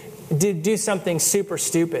didn't do something super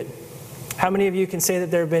stupid. How many of you can say that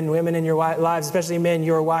there have been women in your lives, especially men,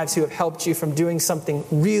 your wives, who have helped you from doing something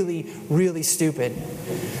really, really stupid?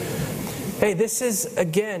 Hey, this is,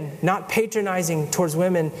 again, not patronizing towards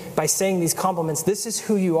women by saying these compliments. This is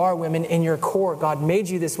who you are, women, in your core. God made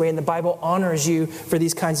you this way, and the Bible honors you for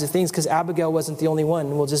these kinds of things, because Abigail wasn't the only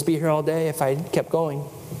one. We'll just be here all day if I kept going.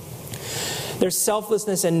 There's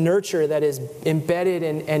selflessness and nurture that is embedded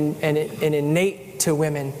and innate to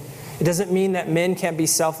women. It doesn't mean that men can't be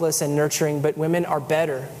selfless and nurturing, but women are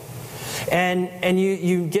better. And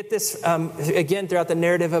you get this, again, throughout the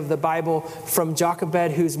narrative of the Bible, from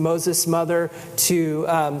Jochebed, who's Moses' mother, to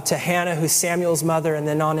Hannah, who's Samuel's mother, and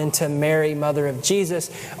then on into Mary, mother of Jesus.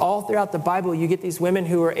 All throughout the Bible, you get these women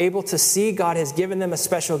who are able to see God has given them a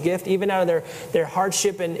special gift, even out of their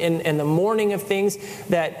hardship and the mourning of things,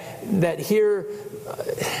 that here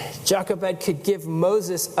Jochebed could give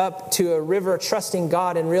Moses up to a river, trusting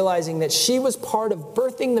God and realizing that she was part of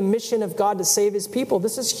birthing the mission of God to save his people.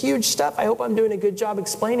 This is huge stuff. I hope I'm doing a good job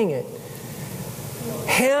explaining it.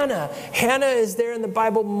 Hannah is there in the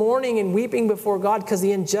Bible mourning and weeping before God because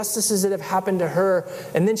the injustices that have happened to her.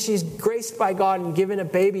 And then she's graced by God and given a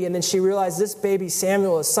baby. And then she realized this baby,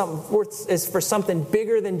 Samuel, is for something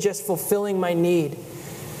bigger than just fulfilling my need.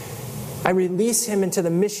 I release him into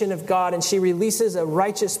the mission of God, and she releases a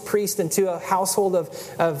righteous priest into a household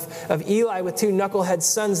of Eli with two knucklehead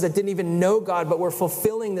sons that didn't even know God, but were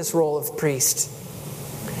fulfilling this role of priest.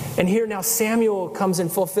 And here now Samuel comes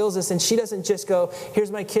and fulfills this, and she doesn't just go,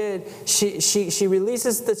 here's my kid. She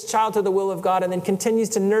releases this child to the will of God and then continues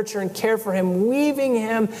to nurture and care for him, weaving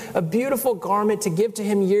him a beautiful garment to give to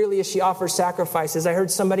him yearly as she offers sacrifices. I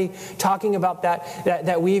heard somebody talking about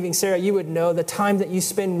that weaving. Sarah, you would know the time that you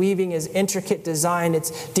spend weaving is intricate design.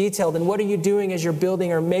 It's detailed. And what are you doing as you're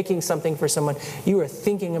building or making something for someone? You are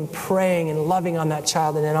thinking and praying and loving on that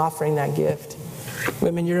child and then offering that gift.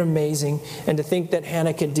 Women, you're amazing. And to think that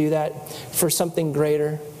Hannah could do that for something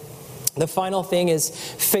greater. The final thing is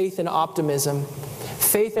faith and optimism.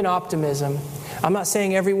 Faith and optimism. I'm not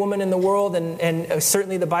saying every woman in the world, and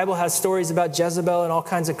certainly the Bible has stories about Jezebel and all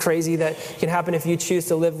kinds of crazy that can happen if you choose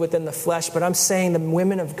to live within the flesh, but I'm saying the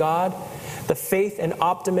women of God, the faith and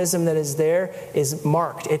optimism that is there is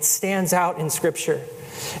marked. It stands out in Scripture.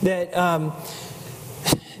 That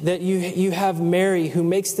you have Mary, who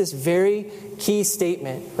makes this very key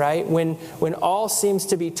statement, right? When all seems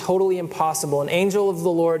to be totally impossible, an angel of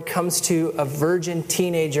the Lord comes to a virgin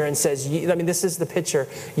teenager and says, this is the picture.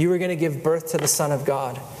 You are going to give birth to the Son of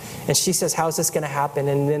God. And she says, how's this going to happen?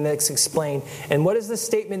 And then it's explained. And what is the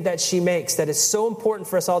statement that she makes that is so important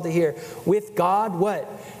for us all to hear? With God, what?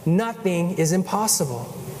 Nothing is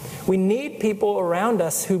impossible. We need people around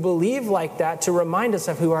us who believe like that to remind us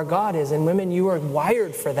of who our God is. And women, you are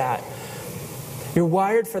wired for that. You're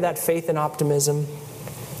wired for that faith and optimism.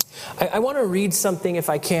 I want to read something if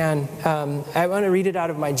I can. I want to read it out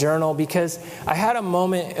of my journal because I had a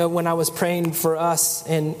moment when I was praying for us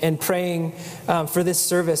and praying for this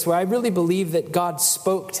service where I really believe that God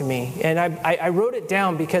spoke to me. And I wrote it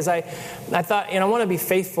down because I thought, and I want to be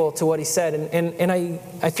faithful to what he said. And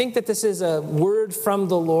I think that this is a word from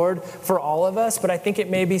the Lord for all of us, but I think it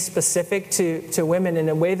may be specific to women in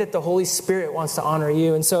a way that the Holy Spirit wants to honor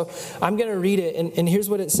you. And so I'm going to read it, and here's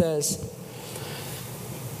what it says.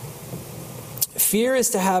 Fear is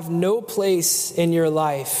to have no place in your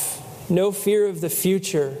life, no fear of the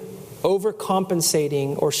future,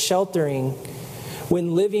 overcompensating or sheltering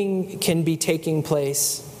when living can be taking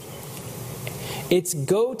place. It's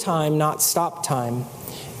go time, not stop time.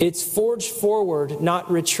 It's forge forward,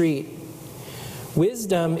 not retreat.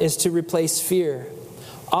 Wisdom is to replace fear.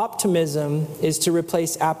 Optimism is to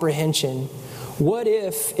replace apprehension. What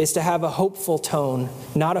if is to have a hopeful tone,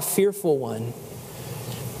 not a fearful one.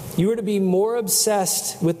 You are to be more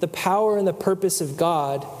obsessed with the power and the purpose of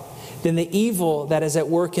God than the evil that is at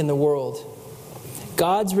work in the world.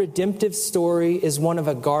 God's redemptive story is one of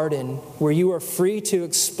a garden where you are free to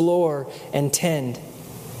explore and tend.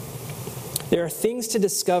 There are things to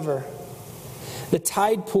discover. The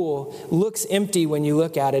tide pool looks empty when you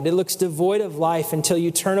look at it. It looks devoid of life until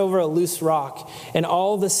you turn over a loose rock, and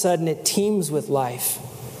all of a sudden it teems with life.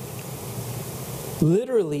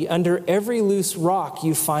 Literally, under every loose rock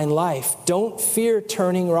you find life. Don't fear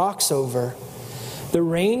turning rocks over. The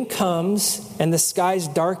rain comes and the skies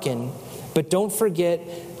darken, but don't forget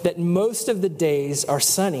that most of the days are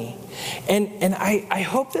sunny. And I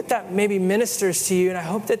hope that maybe ministers to you, and I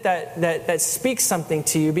hope that speaks something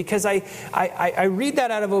to you, because I read that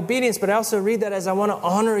out of obedience, but I also read that as I want to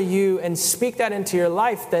honor you and speak that into your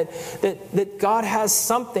life, that God has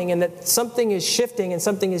something, and that something is shifting and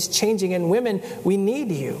something is changing. And women, we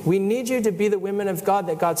need you. We need you to be the women of God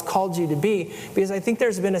that God's called you to be, because I think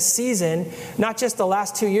there's been a season, not just the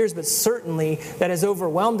last 2 years, but certainly that has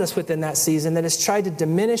overwhelmed us within that season, that has tried to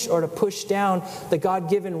diminish or to push down the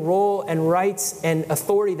God-given role and rights and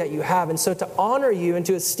authority that you have. And so to honor you and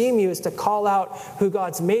to esteem you is to call out who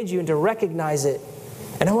God's made you and to recognize it.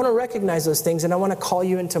 And I want to recognize those things, and I want to call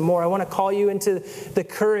you into more. I want to call you into the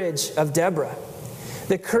courage of Deborah.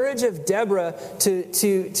 The courage of Deborah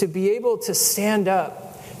to be able to stand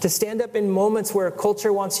up in moments where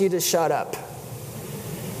culture wants you to shut up.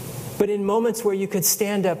 But in moments where you could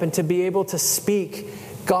stand up and to be able to speak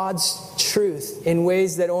God's truth in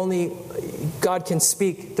ways that only God can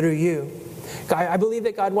speak through you. I believe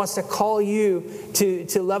that God wants to call you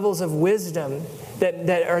to levels of wisdom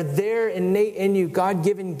that are there innate in you,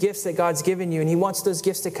 God-given gifts that God's given you. And he wants those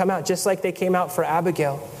gifts to come out just like they came out for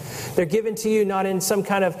Abigail. They're given to you not in some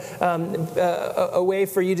kind of a way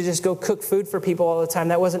for you to just go cook food for people all the time.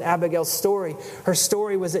 That wasn't Abigail's story. Her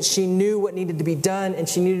story was that she knew what needed to be done, and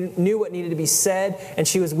she knew what needed to be said, and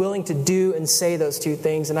she was willing to do and say those two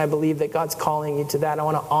things. And I believe that God's calling you to that. I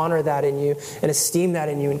want to honor that in you and esteem that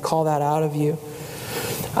in you and call that out of you.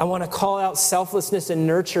 I want to call out selflessness and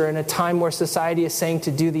nurture in a time where society is saying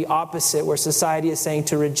to do the opposite, where society is saying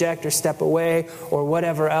to reject or step away or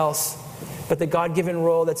whatever else. But the God-given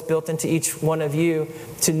role that's built into each one of you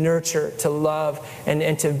to nurture, to love,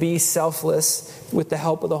 and to be selfless with the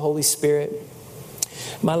help of the Holy Spirit.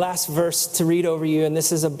 My last verse to read over you, and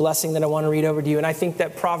this is a blessing that I want to read over to you. And I think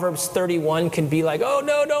that Proverbs 31 can be like, oh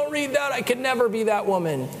no, don't read that. I could never be that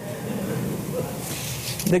woman.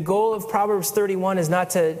 The goal of Proverbs 31 is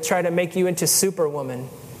not to try to make you into superwoman.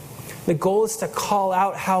 The goal is to call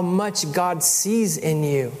out how much God sees in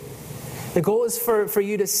you. The goal is for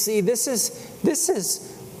you to see this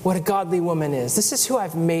is what a godly woman is. This is who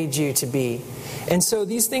I've made you to be. And so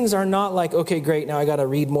these things are not like, okay, great, now I got to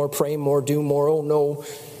read more, pray more, do more. Oh no,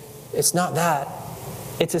 it's not that.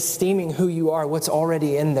 It's esteeming who you are, what's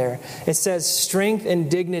already in there. It says, strength and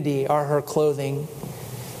dignity are her clothing.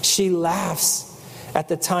 She laughs at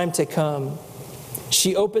the time to come.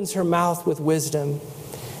 She opens her mouth with wisdom,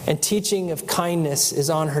 and teaching of kindness is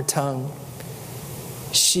on her tongue.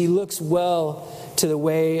 She looks well to the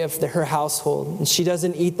way of her household, and she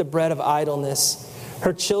doesn't eat the bread of idleness.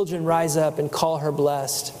 Her children rise up and call her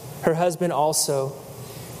blessed. Her husband also.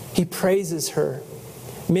 He praises her.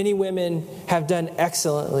 Many women have done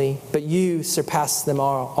excellently, but you surpass them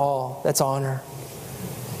all. That's honor.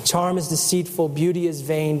 Charm is deceitful, beauty is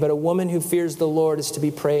vain, but a woman who fears the Lord is to be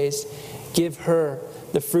praised. Give her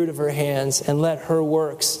the fruit of her hands, and let her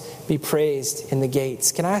works be praised in the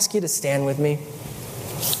gates. Can I ask you to stand with me?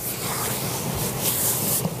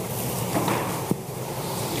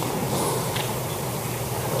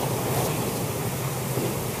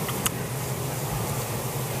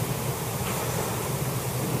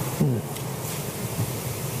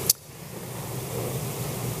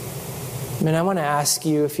 And I want to ask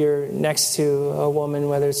you, if you're next to a woman,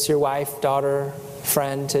 whether it's your wife, daughter,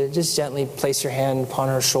 friend, to just gently place your hand upon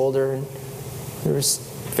her shoulder in a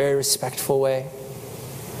very respectful way.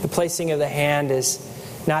 The placing of the hand is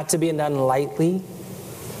not to be done lightly,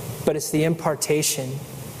 but it's the impartation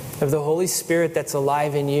of the Holy Spirit that's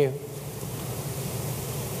alive in you.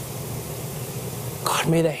 God,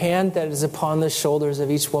 may the hand that is upon the shoulders of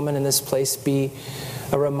each woman in this place be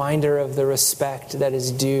a reminder of the respect that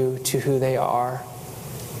is due to who they are.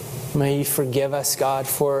 May you forgive us, God,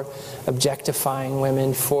 for objectifying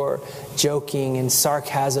women, for joking and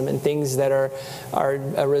sarcasm and things that are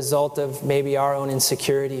a result of maybe our own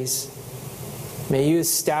insecurities. May you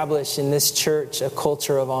establish in this church a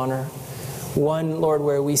culture of honor. One, Lord,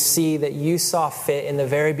 where we see that you saw fit in the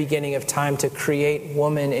very beginning of time to create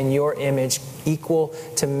woman in your image, equal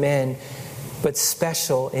to men, but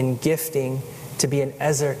special in gifting to be an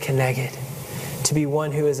Ezer Keneged, to be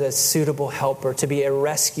one who is a suitable helper, to be a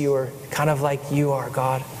rescuer, kind of like you are,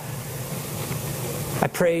 God. I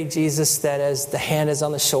pray, Jesus, that as the hand is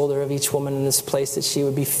on the shoulder of each woman in this place, that she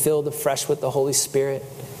would be filled afresh with the Holy Spirit,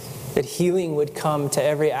 that healing would come to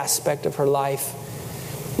every aspect of her life,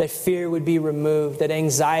 that fear would be removed, that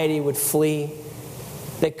anxiety would flee,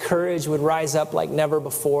 that courage would rise up like never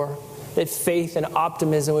before, that faith and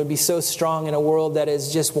optimism would be so strong in a world that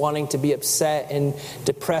is just wanting to be upset and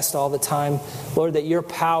depressed all the time. Lord, that your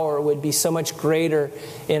power would be so much greater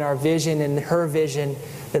in our vision and her vision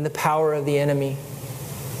than the power of the enemy.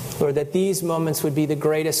 Lord, that these moments would be the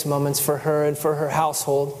greatest moments for her and for her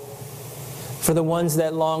household. For the ones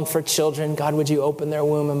that long for children, God, would you open their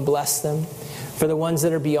womb and bless them? For the ones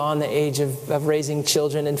that are beyond the age of raising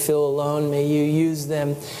children and feel alone, may you use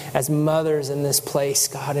them as mothers in this place,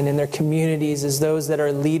 God, and in their communities as those that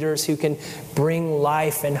are leaders who can bring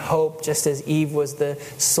life and hope, just as Eve was the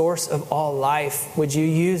source of all life. Would you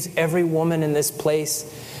use every woman in this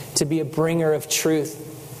place to be a bringer of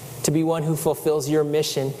truth, to be one who fulfills your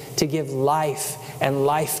mission, to give life and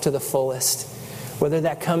life to the fullest. Whether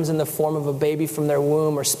that comes in the form of a baby from their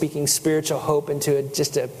womb or speaking spiritual hope into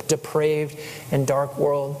just a depraved and dark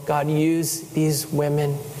world. God, use these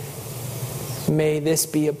women. May this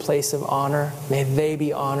be a place of honor. May they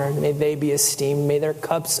be honored. May they be esteemed. May their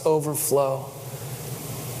cups overflow.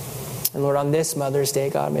 And Lord, on this Mother's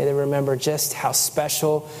Day, God, may they remember just how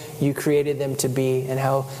special you created them to be and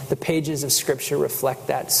how the pages of Scripture reflect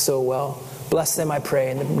that so well. Bless them, I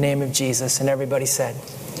pray, in the name of Jesus. And everybody said,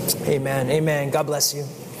 amen. Amen. God bless you.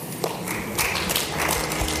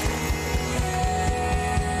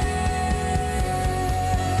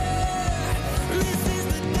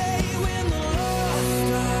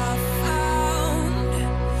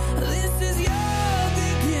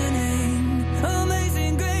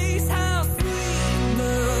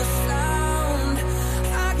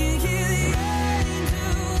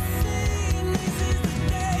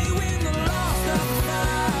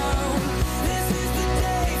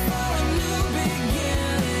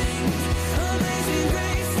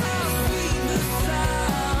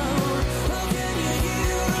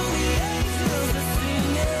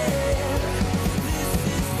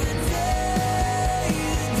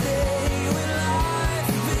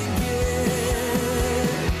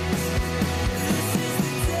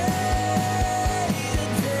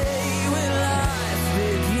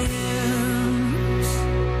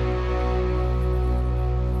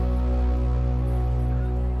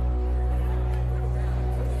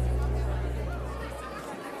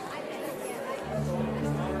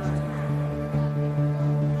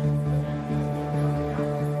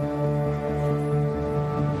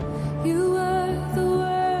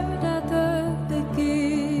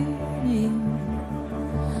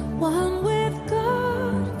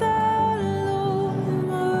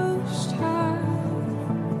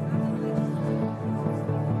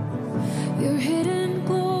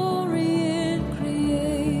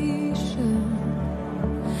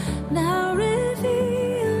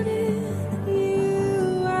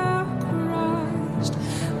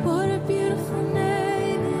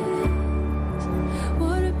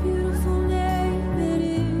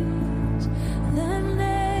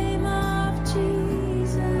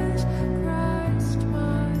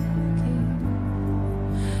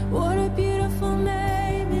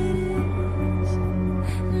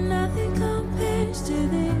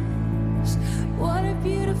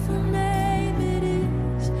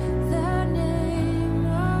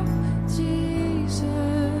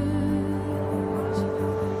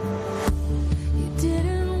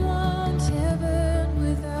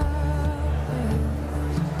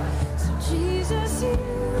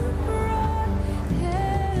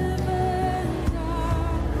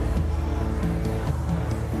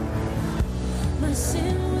 sin.